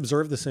 people can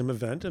observe the same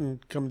event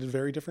and come to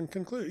very different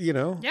conclusions, you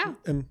know? Yeah.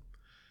 And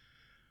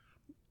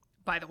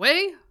by the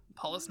way,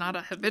 Paul is not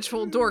a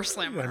habitual door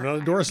slammer. I'm not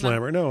a door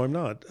slammer. No, I'm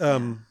not.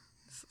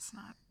 This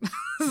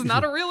is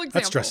not a real example.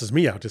 That stresses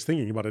me out. Just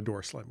thinking about a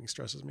door slamming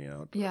stresses me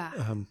out. Yeah.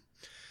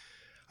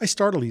 I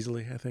startle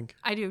easily, I think.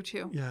 I do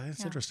too. Yeah,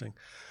 it's interesting.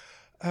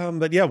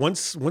 But yeah,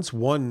 once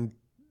one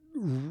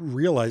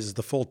realizes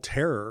the full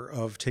terror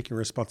of taking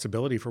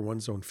responsibility for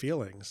one's own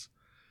feelings,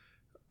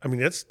 I mean,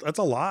 that's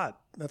a lot.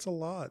 That's a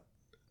lot.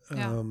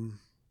 Yeah.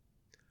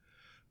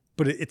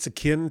 But it's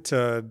akin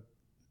to,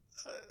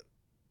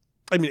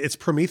 I mean, it's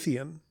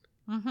Promethean.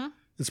 Mm-hmm.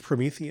 It's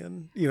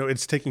Promethean. You know,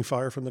 it's taking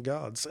fire from the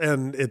gods,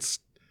 and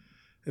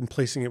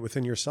placing it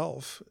within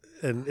yourself,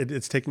 and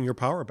it's taking your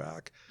power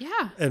back.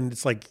 Yeah. And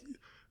it's like,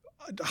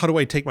 how do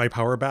I take my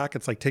power back?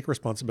 It's like, take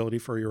responsibility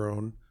for your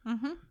own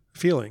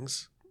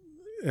feelings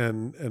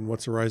and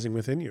what's arising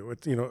within you.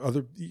 It's, you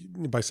know,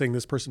 by saying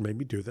this person made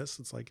me do this,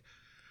 it's like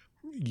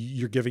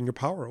you're giving your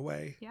power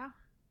away. Yeah.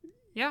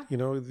 Yeah. You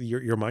know,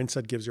 your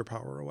mindset gives your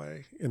power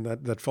away, and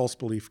that false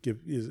belief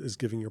is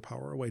giving your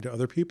power away to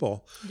other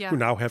people who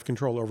now have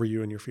control over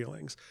you and your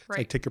feelings. It's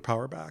like, take your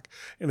power back.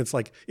 And it's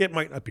like, it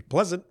might not be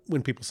pleasant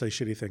when people say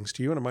shitty things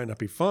to you, and it might not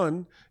be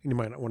fun, and you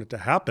might not want it to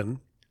happen,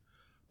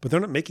 but they're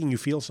not making you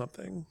feel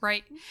something.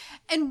 Right.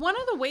 And one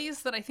of the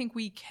ways that I think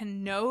we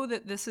can know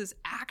that this is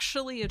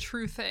actually a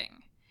true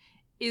thing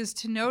is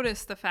to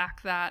notice the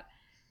fact that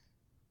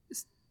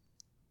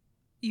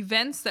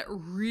events that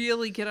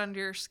really get under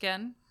your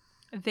skin,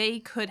 they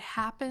could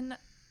happen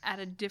at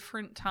a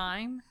different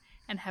time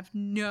and have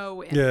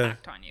no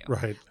impact on you.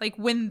 Right. Like,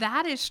 when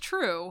that is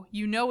true,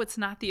 you know it's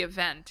not the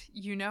event.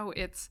 You know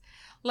it's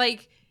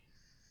like,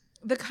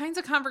 the kinds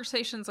of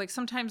conversations, like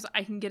sometimes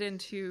I can get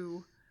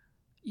into,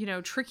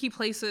 tricky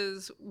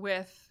places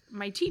with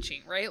my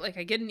teaching, right? Like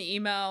I get an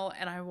email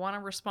and I want to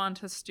respond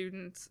to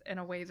students in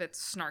a way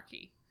that's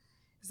snarky.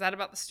 Is that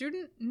about the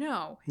student?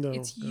 No.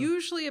 It's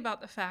usually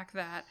about the fact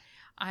that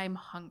I'm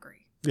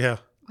hungry. Yeah.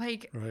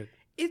 Like, right.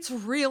 It's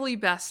really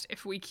best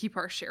if we keep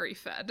our Sherry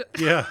fed.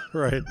 Yeah.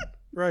 Right.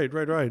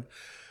 Right.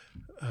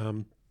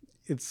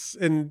 It's,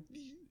 and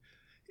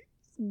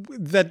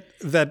that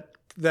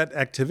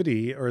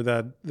activity or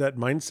that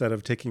mindset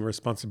of taking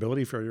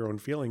responsibility for your own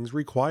feelings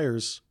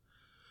requires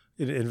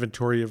an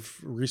inventory of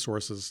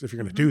resources if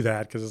you're going to do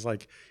that, because it's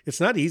like, it's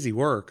not easy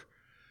work.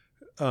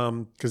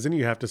 Because then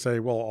you have to say,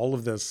 well, all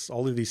of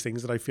these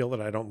things that I feel that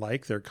I don't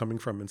like, they're coming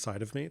from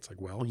inside of me. It's like,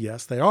 well,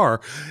 yes, they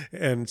are.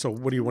 And so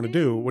what do you want to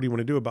do? What do you want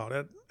to do about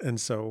it? And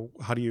so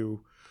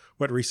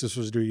what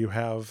resources do you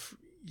have,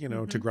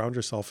 to ground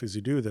yourself as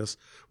you do this?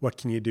 What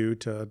can you do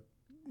to,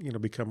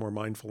 become more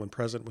mindful and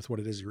present with what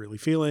it is you're really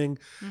feeling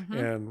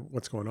and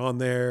what's going on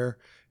there?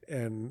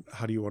 And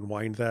how do you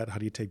unwind that? How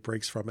do you take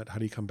breaks from it? How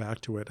do you come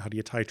back to it? How do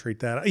you titrate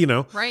that?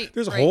 Right.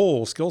 There's a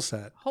whole skill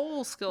set.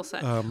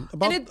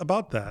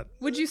 About that.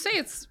 Would you say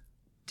it's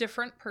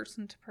different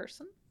person to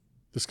person?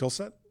 The skill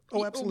set?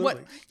 Oh,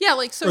 absolutely.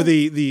 So. Or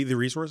the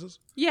resources?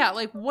 Yeah,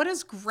 like what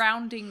does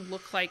grounding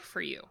look like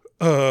for you?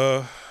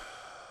 A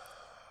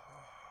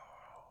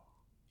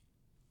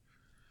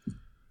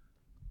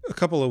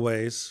couple of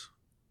ways.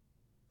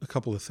 A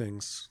couple of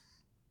things.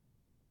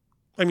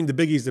 I mean, the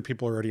biggies that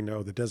people already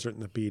know, the desert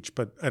and the beach,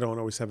 but I don't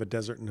always have a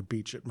desert and a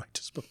beach at my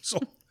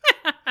disposal.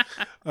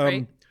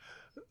 Right.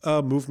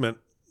 Movement.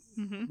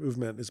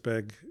 Movement is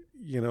big.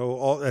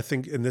 I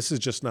think, and this is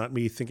just not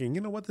me thinking,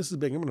 this is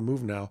big, I'm going to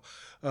move now.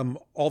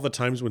 All the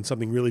times when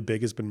something really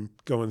big has been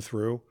going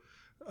through,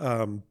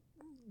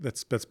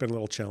 that's been a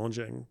little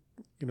challenging.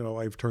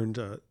 I've turned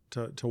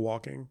to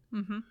walking.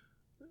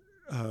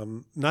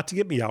 Not to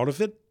get me out of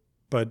it,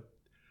 but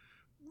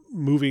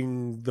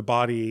moving the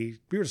body.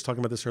 We were just talking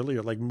about this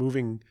earlier, like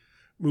moving,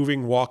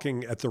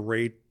 walking at the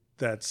rate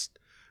that's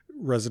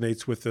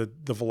resonates with the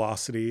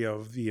velocity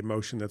of the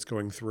emotion that's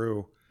going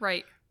through.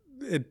 Right.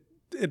 It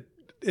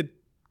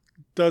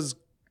does.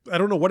 I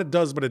don't know what it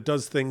does, but it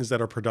does things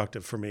that are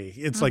productive for me.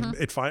 It's like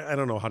I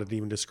don't know how to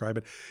even describe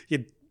it.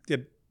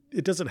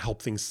 It doesn't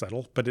help things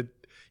settle, but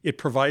it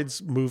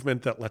provides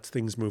movement that lets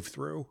things move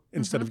through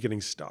instead of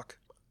getting stuck.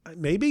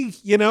 Maybe.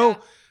 Yeah.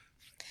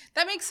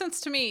 That makes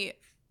sense to me.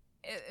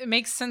 It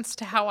makes sense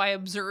to how I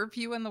observe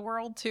you in the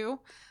world too.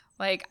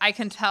 Like I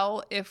can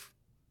tell if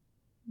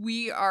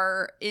we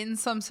are in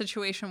some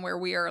situation where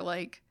we are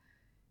like,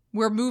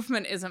 where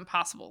movement isn't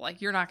possible.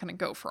 Like you're not going to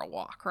go for a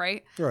walk,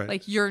 right? Right.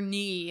 Like your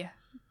knee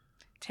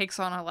takes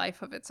on a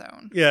life of its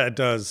own. Yeah, it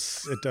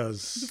does. It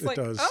does. It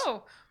does.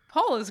 Oh,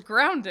 Paul is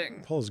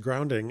grounding.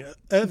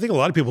 I think a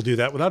lot of people do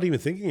that without even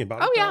thinking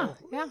about it. Oh yeah.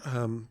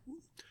 Yeah.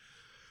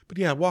 But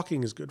yeah,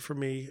 walking is good for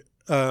me.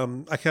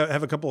 I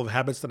have a couple of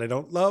habits that I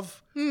don't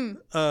love.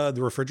 The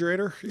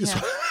refrigerator is,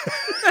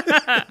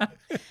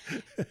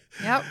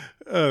 yep.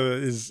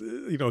 Is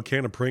a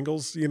can of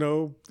Pringles.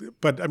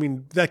 But I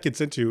mean that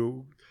gets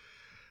into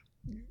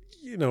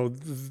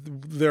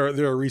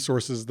there are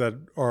resources that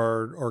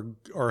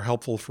are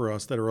helpful for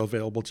us that are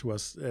available to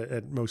us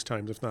at most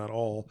times, if not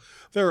all.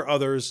 There are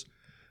others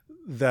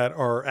that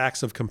are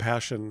acts of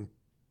compassion.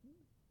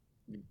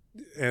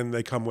 And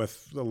they come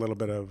with a little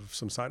bit of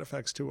some side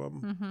effects to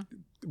them.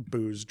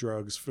 Booze,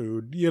 drugs,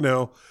 food,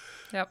 Yep.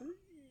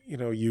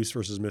 Use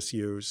versus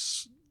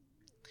misuse.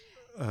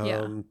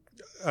 Yeah.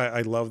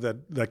 I love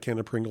that can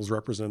of Pringles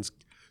represents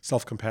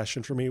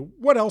self-compassion for me.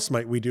 What else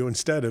might we do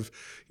instead of,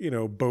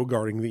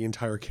 bogarting the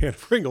entire can of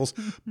Pringles?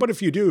 But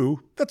if you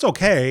do, that's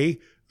okay.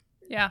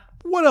 Yeah.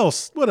 What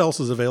else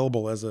is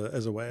available as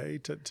a way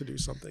to do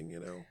something,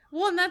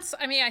 Well, and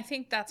I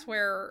think that's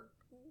where,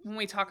 when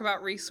we talk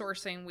about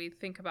resourcing, we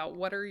think about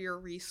what are your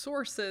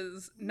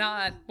resources,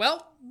 not,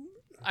 well,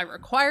 I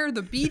require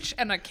the beach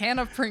and a can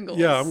of Pringles.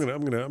 Yeah, I'm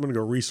gonna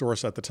go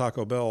resource at the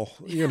Taco Bell.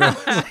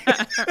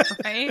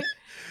 Right?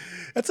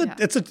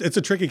 It's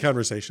a tricky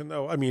conversation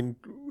though. I mean,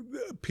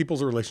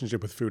 people's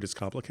relationship with food is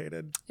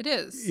complicated. It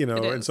is.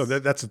 And so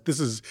this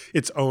is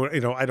its own.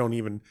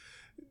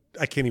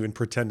 I can't even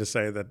pretend to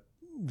say that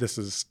this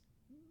is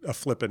a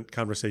flippant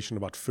conversation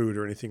about food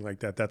or anything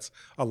like that. That's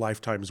a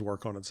lifetime's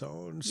work on its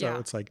own. So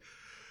it's like,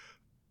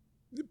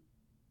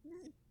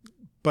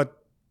 but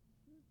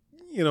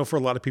for a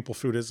lot of people,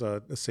 food is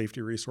a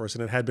safety resource,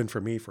 and it had been for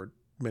me for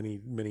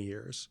many, many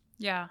years.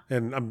 Yeah.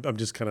 And I'm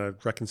just kind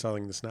of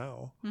reconciling this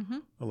now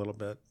a little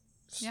bit.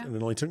 Yeah. And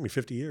it only took me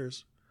 50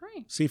 years.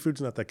 Right.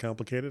 Seafood's not that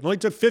complicated. It only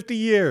took 50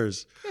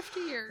 years. 50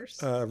 years.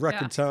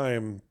 Record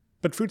time.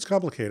 But food's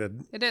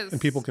complicated. It is.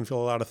 And people can feel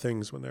a lot of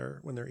things when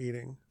they're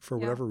eating for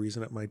whatever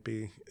reason it might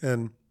be.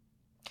 And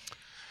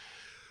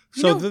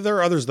so there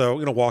are others though,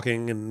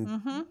 walking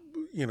and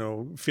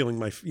feeling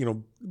my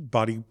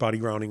body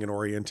grounding and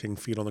orienting,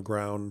 feet on the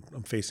ground.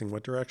 I'm facing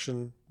what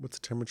direction? What's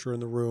the temperature in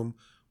the room?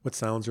 what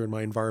sounds are in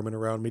my environment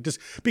around me. Just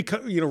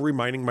because,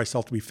 reminding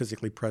myself to be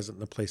physically present in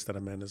the place that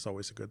I'm in is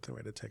always a good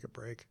way to take a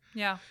break.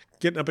 Yeah.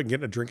 Getting up and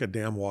getting a drink of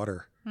damn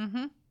water.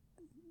 Mm-hmm.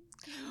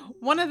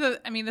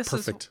 This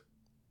Perfect.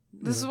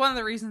 This is one of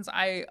the reasons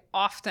I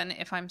often,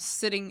 if I'm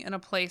sitting in a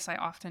place, I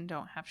often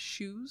don't have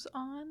shoes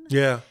on.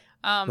 Yeah.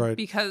 Right.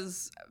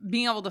 Because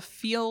being able to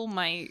feel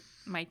my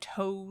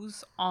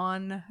toes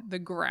on the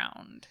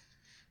ground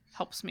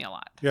helps me a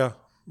lot. Yeah.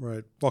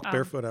 Right. Walk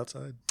barefoot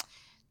outside.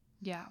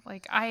 Yeah.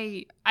 Like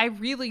I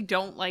really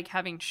don't like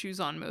having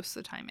shoes on most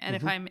of the time. And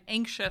if I'm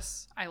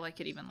anxious, I like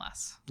it even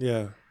less.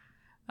 Yeah.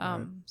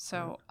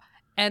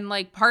 And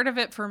like part of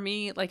it for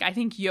me, like I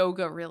think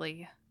yoga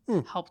really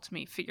helped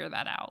me figure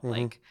that out.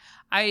 Like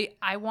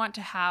I want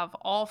to have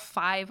all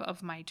 5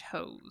 of my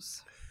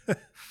toes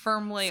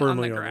firmly on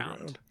the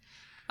ground.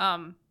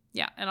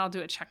 Yeah, and I'll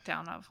do a check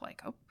down of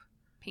like, oh,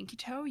 pinky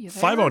toe, you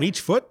there? 5 on each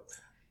foot?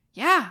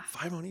 Yeah.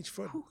 5 on each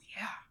foot. Ooh,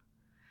 yeah.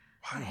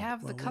 Wow. I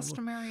have the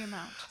customary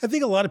amount. I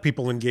think a lot of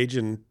people engage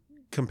in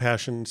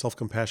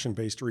self-compassion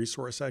based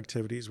resource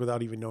activities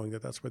without even knowing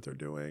that that's what they're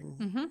doing.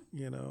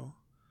 Mm-hmm.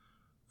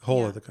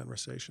 Whole other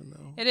conversation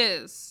though. It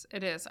is.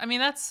 I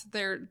mean,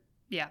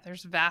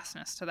 there's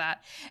vastness to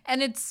that.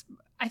 And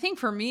I think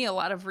for me, a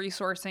lot of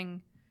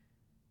resourcing,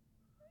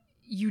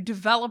 you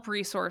develop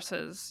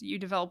resources, you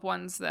develop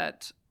ones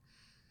that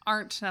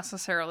aren't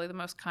necessarily the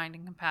most kind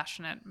and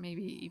compassionate,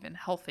 maybe even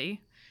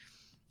healthy.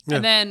 Yeah,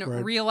 and then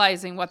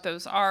realizing what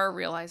those are,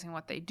 realizing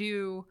what they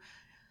do,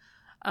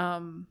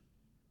 and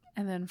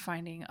then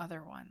finding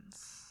other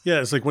ones. Yeah,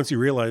 it's like once you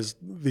realize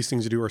these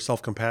things you do are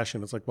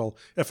self-compassion, it's like, well,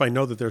 if I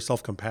know that there's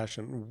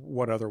self-compassion,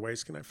 what other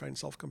ways can I find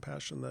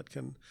self-compassion that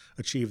can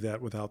achieve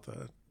that without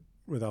the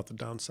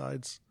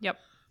downsides? Yep.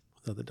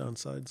 Without the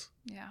downsides.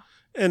 Yeah.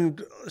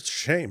 And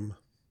shame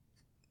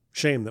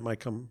that might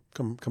come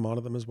out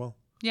of them as well.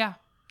 Yeah.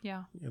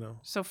 Yeah.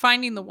 So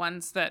finding the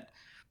ones that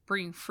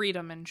bring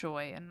freedom and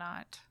joy and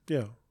not.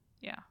 Yeah.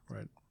 Yeah.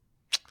 Right.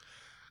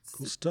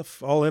 Cool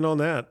stuff. All in on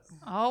that.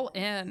 All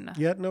in.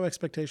 Yet no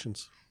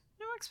expectations.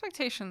 No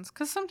expectations.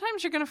 Because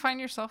sometimes you're going to find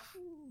yourself,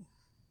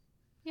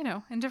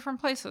 in different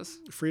places.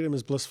 Freedom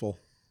is blissful.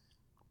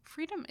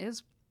 Freedom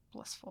is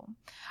blissful.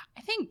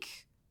 I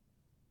think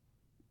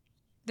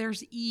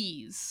there's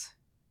ease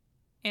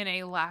in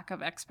a lack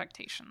of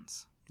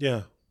expectations.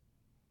 Yeah.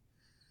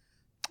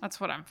 That's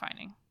what I'm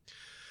finding.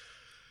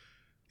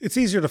 It's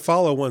easier to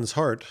follow one's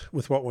heart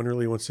with what one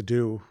really wants to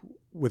do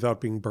without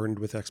being burned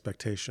with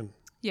expectation.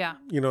 Yeah.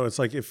 It's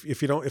like if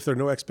there are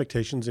no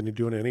expectations and you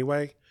do it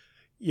anyway,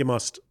 you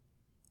must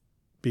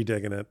be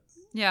digging it.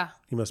 Yeah.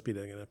 You must be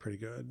digging it pretty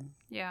good.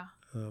 Yeah.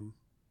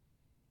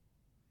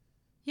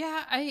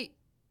 Yeah. I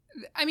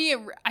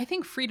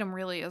think freedom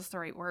really is the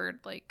right word.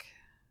 Like,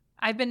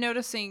 I've been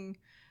noticing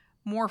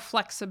more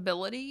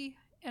flexibility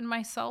in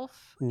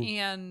myself.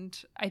 And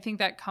I think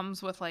that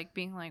comes with like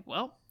being like,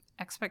 well,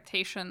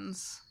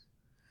 expectations,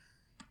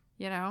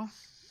 I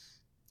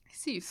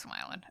see you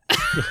smiling.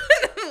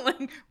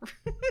 Like,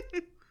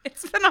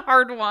 it's been a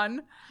hard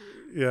one.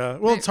 Yeah.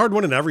 Well, it's hard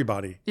one in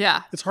everybody.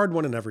 Yeah. It's hard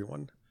one in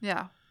everyone.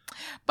 Yeah.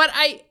 But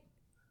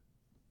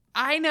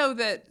I know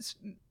that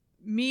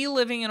me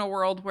living in a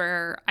world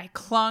where I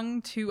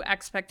clung to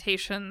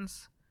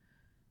expectations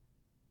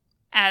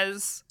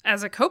as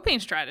a coping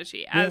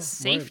strategy, as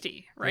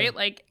safety, right? Yeah.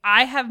 Like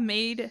I have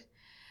made,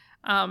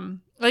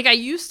 like I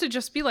used to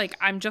just be like,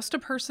 I'm just a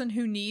person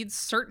who needs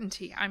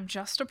certainty. I'm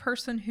just a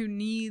person who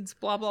needs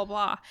blah, blah,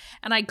 blah.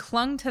 And I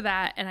clung to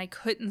that and I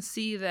couldn't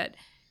see that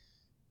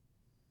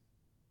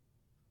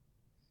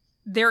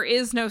there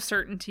is no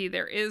certainty.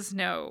 There is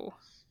no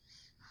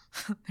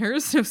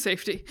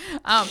safety.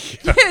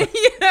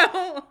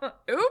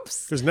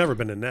 Oops. There's never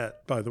been a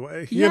net, by the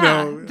way.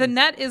 Yeah, the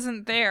net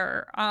isn't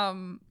there.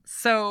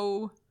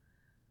 So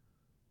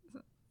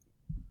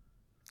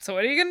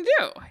what are you going to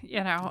do?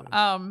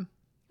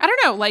 I don't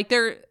know. Like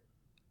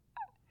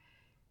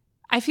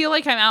I feel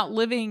like I'm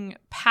outliving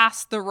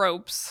past the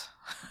ropes,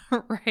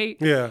 right?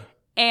 Yeah.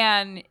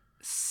 And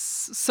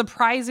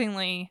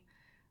surprisingly,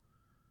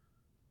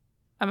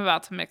 I'm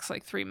about to mix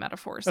like 3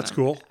 metaphors. That's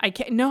cool. I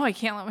can't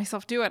let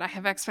myself do it. I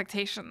have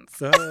expectations.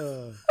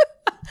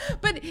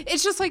 But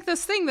it's just like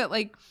this thing that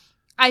like,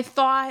 I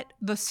thought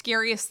the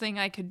scariest thing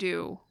I could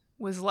do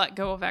was let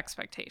go of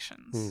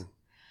expectations.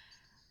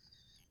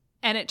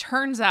 And it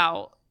turns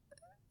out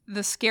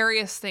the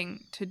scariest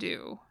thing to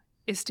do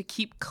is to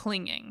keep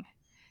clinging,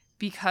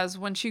 because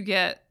once you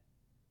get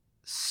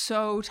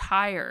so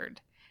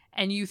tired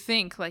and you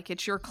think like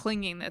it's your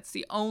clinging that's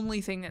the only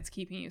thing that's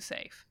keeping you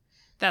safe,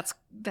 that's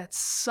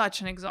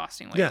such an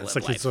exhausting way to live life. Yeah, it's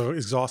like it's so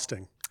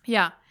exhausting.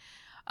 Yeah.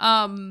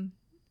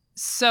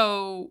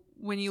 So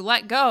when you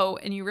let go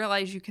and you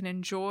realize you can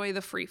enjoy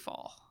the free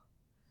fall,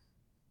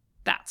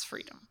 that's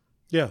freedom.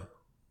 Yeah.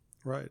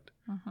 Right.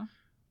 Mm-hmm.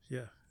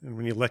 Yeah. And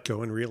when you let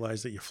go and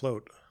realize that you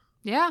float.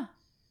 Yeah.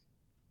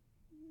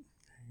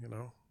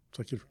 It's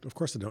like, of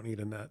course I don't need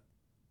a net.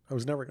 I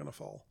was never going to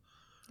fall.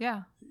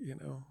 Yeah.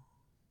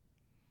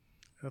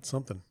 That's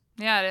something.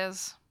 Yeah, it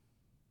is.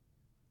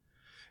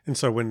 And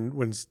so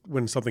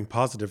when something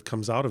positive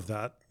comes out of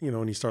that, you know,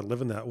 and you start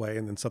living that way,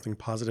 and then something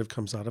positive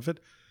comes out of it,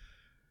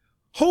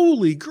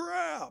 holy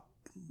crap,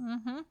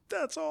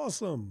 that's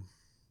awesome.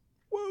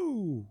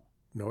 Whoa,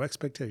 no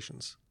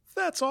expectations.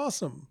 That's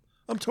awesome.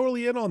 I'm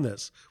totally in on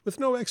this with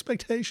no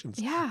expectations.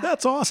 Yeah.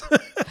 That's awesome.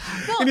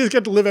 And you just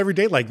get to live every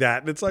day like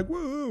that. And it's like,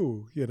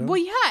 woo, you know?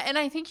 Well, yeah. And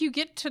I think you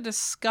get to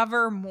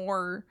discover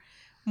more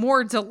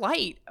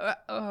delight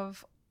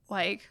of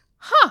like,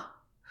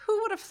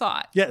 who would have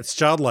thought? Yeah, it's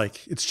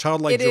childlike. It's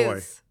childlike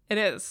joy. It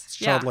is. It's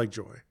childlike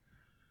joy.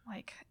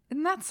 Like,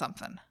 isn't that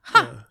something?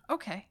 Yeah.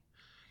 Okay.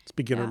 It's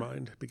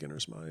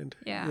beginner's mind.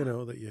 Yeah. You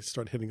know, that you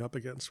start hitting up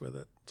against with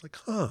it. It's like,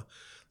 that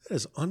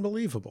is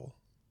unbelievable.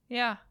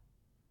 Yeah.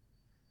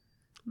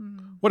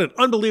 What an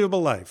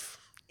unbelievable life.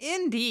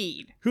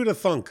 Indeed. Who'd have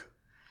thunk?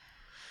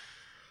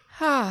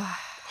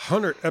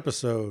 100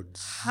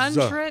 episodes.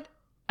 100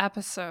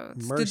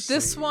 episodes. Mercy. Did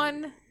this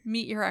one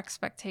meet your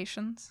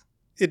expectations?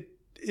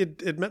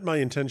 It met my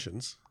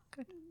intentions.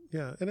 Good.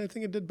 Yeah, and I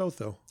think it did both,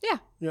 though. Yeah.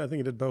 Yeah, I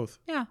think it did both.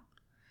 Yeah.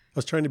 I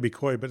was trying to be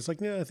coy, but it's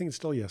like, yeah, I think it's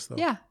still yes, though.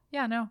 Yeah.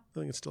 Yeah, no. I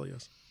think it's still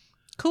yes.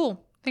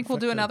 Cool. Think we'll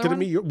do another Did one? it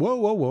meet your,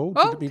 whoa.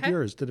 Oh, Did it meet okay.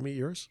 yours? Did it meet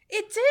yours?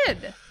 It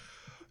did. It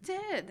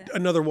did.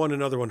 Another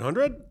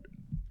 100?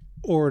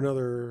 Or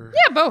another...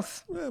 Yeah,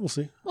 both. We'll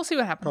see. We'll see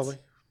what happens.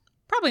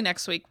 Probably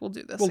next week we'll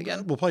do this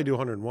again. We'll probably do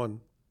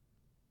 101.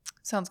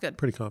 Sounds good.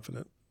 Pretty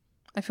confident.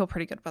 I feel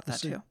pretty good about that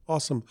too.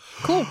 Awesome.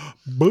 Cool.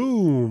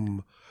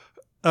 Boom.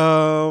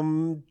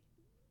 So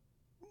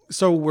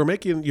you're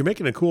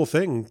making a cool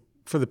thing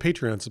for the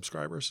Patreon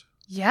subscribers.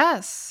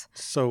 Yes.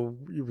 So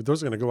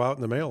those are going to go out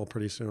in the mail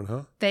pretty soon,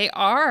 huh? They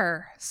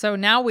are. So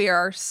now we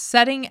are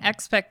setting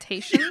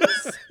expectations.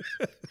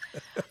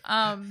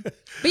 But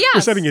yeah,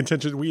 we're setting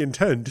intention. We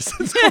intend to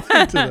send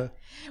something to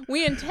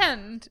we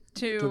intend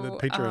to the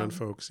Patreon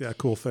folks. Yeah,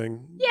 cool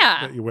thing.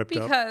 Yeah, that you whipped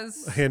up.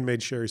 because A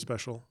handmade Sherry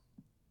special.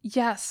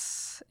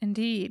 Yes,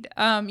 indeed.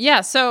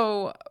 Yeah.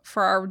 So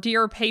for our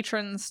dear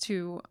patrons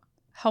to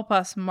help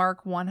us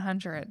mark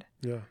 100,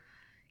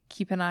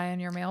 keep an eye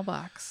on your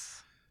mailbox.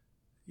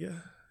 Yeah.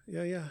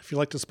 If you'd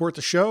like to support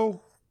the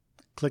show,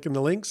 click in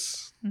the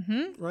links.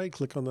 Right,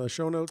 click on the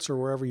show notes or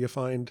wherever you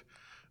find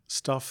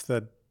stuff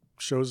that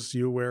shows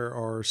you where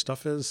our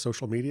stuff is.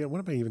 Social media. What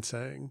am I even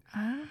saying?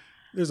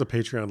 There's a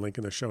Patreon link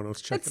in the show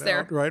notes. Check it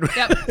out. Right.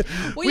 Yep.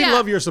 Well, we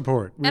love your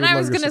support. And I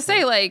was going to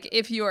say, like,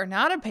 if you are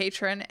not a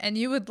patron and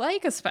you would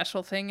like a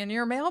special thing in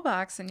your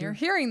mailbox and you're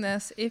hearing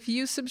this, if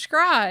you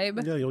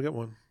subscribe, you'll get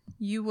one.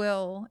 You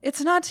will.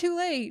 It's not too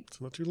late.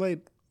 It's not too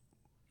late.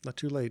 Not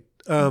too late.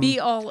 Be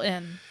all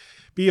in.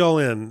 Be all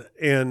in.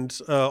 And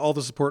all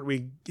the support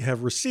we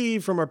have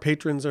received from our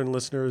patrons and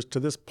listeners to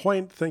this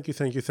point, thank you.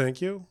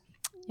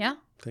 Yeah.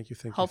 Thank you.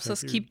 Helps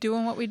us keep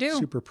doing what we do.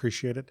 Super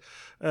appreciate it.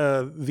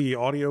 The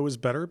audio is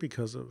better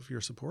because of your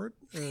support.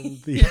 And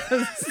I'm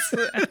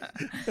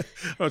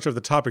not sure if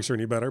the topics are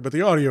any better, but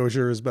the audio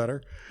sure is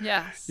better.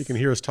 Yes. You can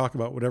hear us talk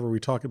about whatever we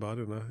talk about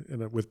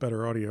with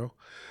better audio.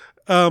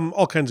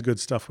 All kinds of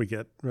good stuff we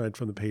get right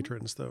from the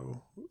patrons,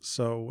 though.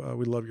 So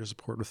we love your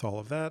support with all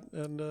of that,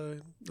 and I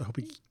hope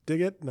you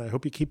dig it, and I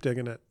hope you keep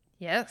digging it.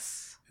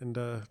 Yes. And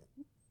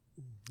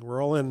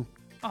we're all in.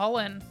 All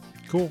in.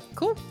 Cool.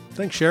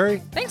 Thanks,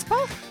 Sherry. Thanks,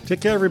 Paul. Take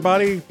care,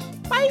 everybody.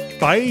 Bye.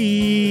 Bye.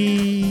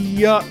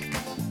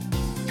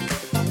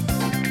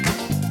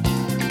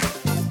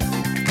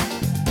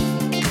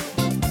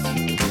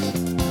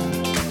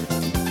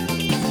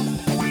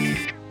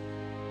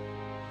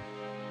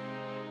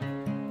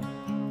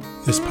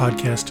 This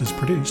podcast is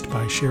produced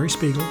by Sherry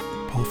Spiegel,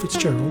 Paul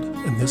Fitzgerald,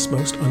 and This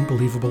Most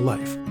Unbelievable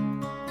Life.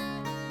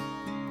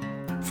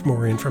 For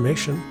more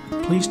information,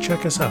 please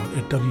check us out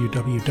at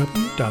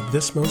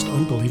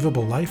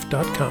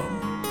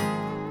www.thismostunbelievablelife.com.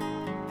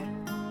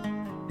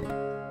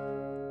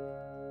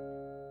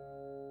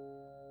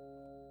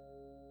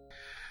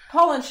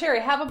 Paul and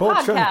Sherry have a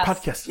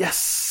podcast.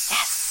 Yes.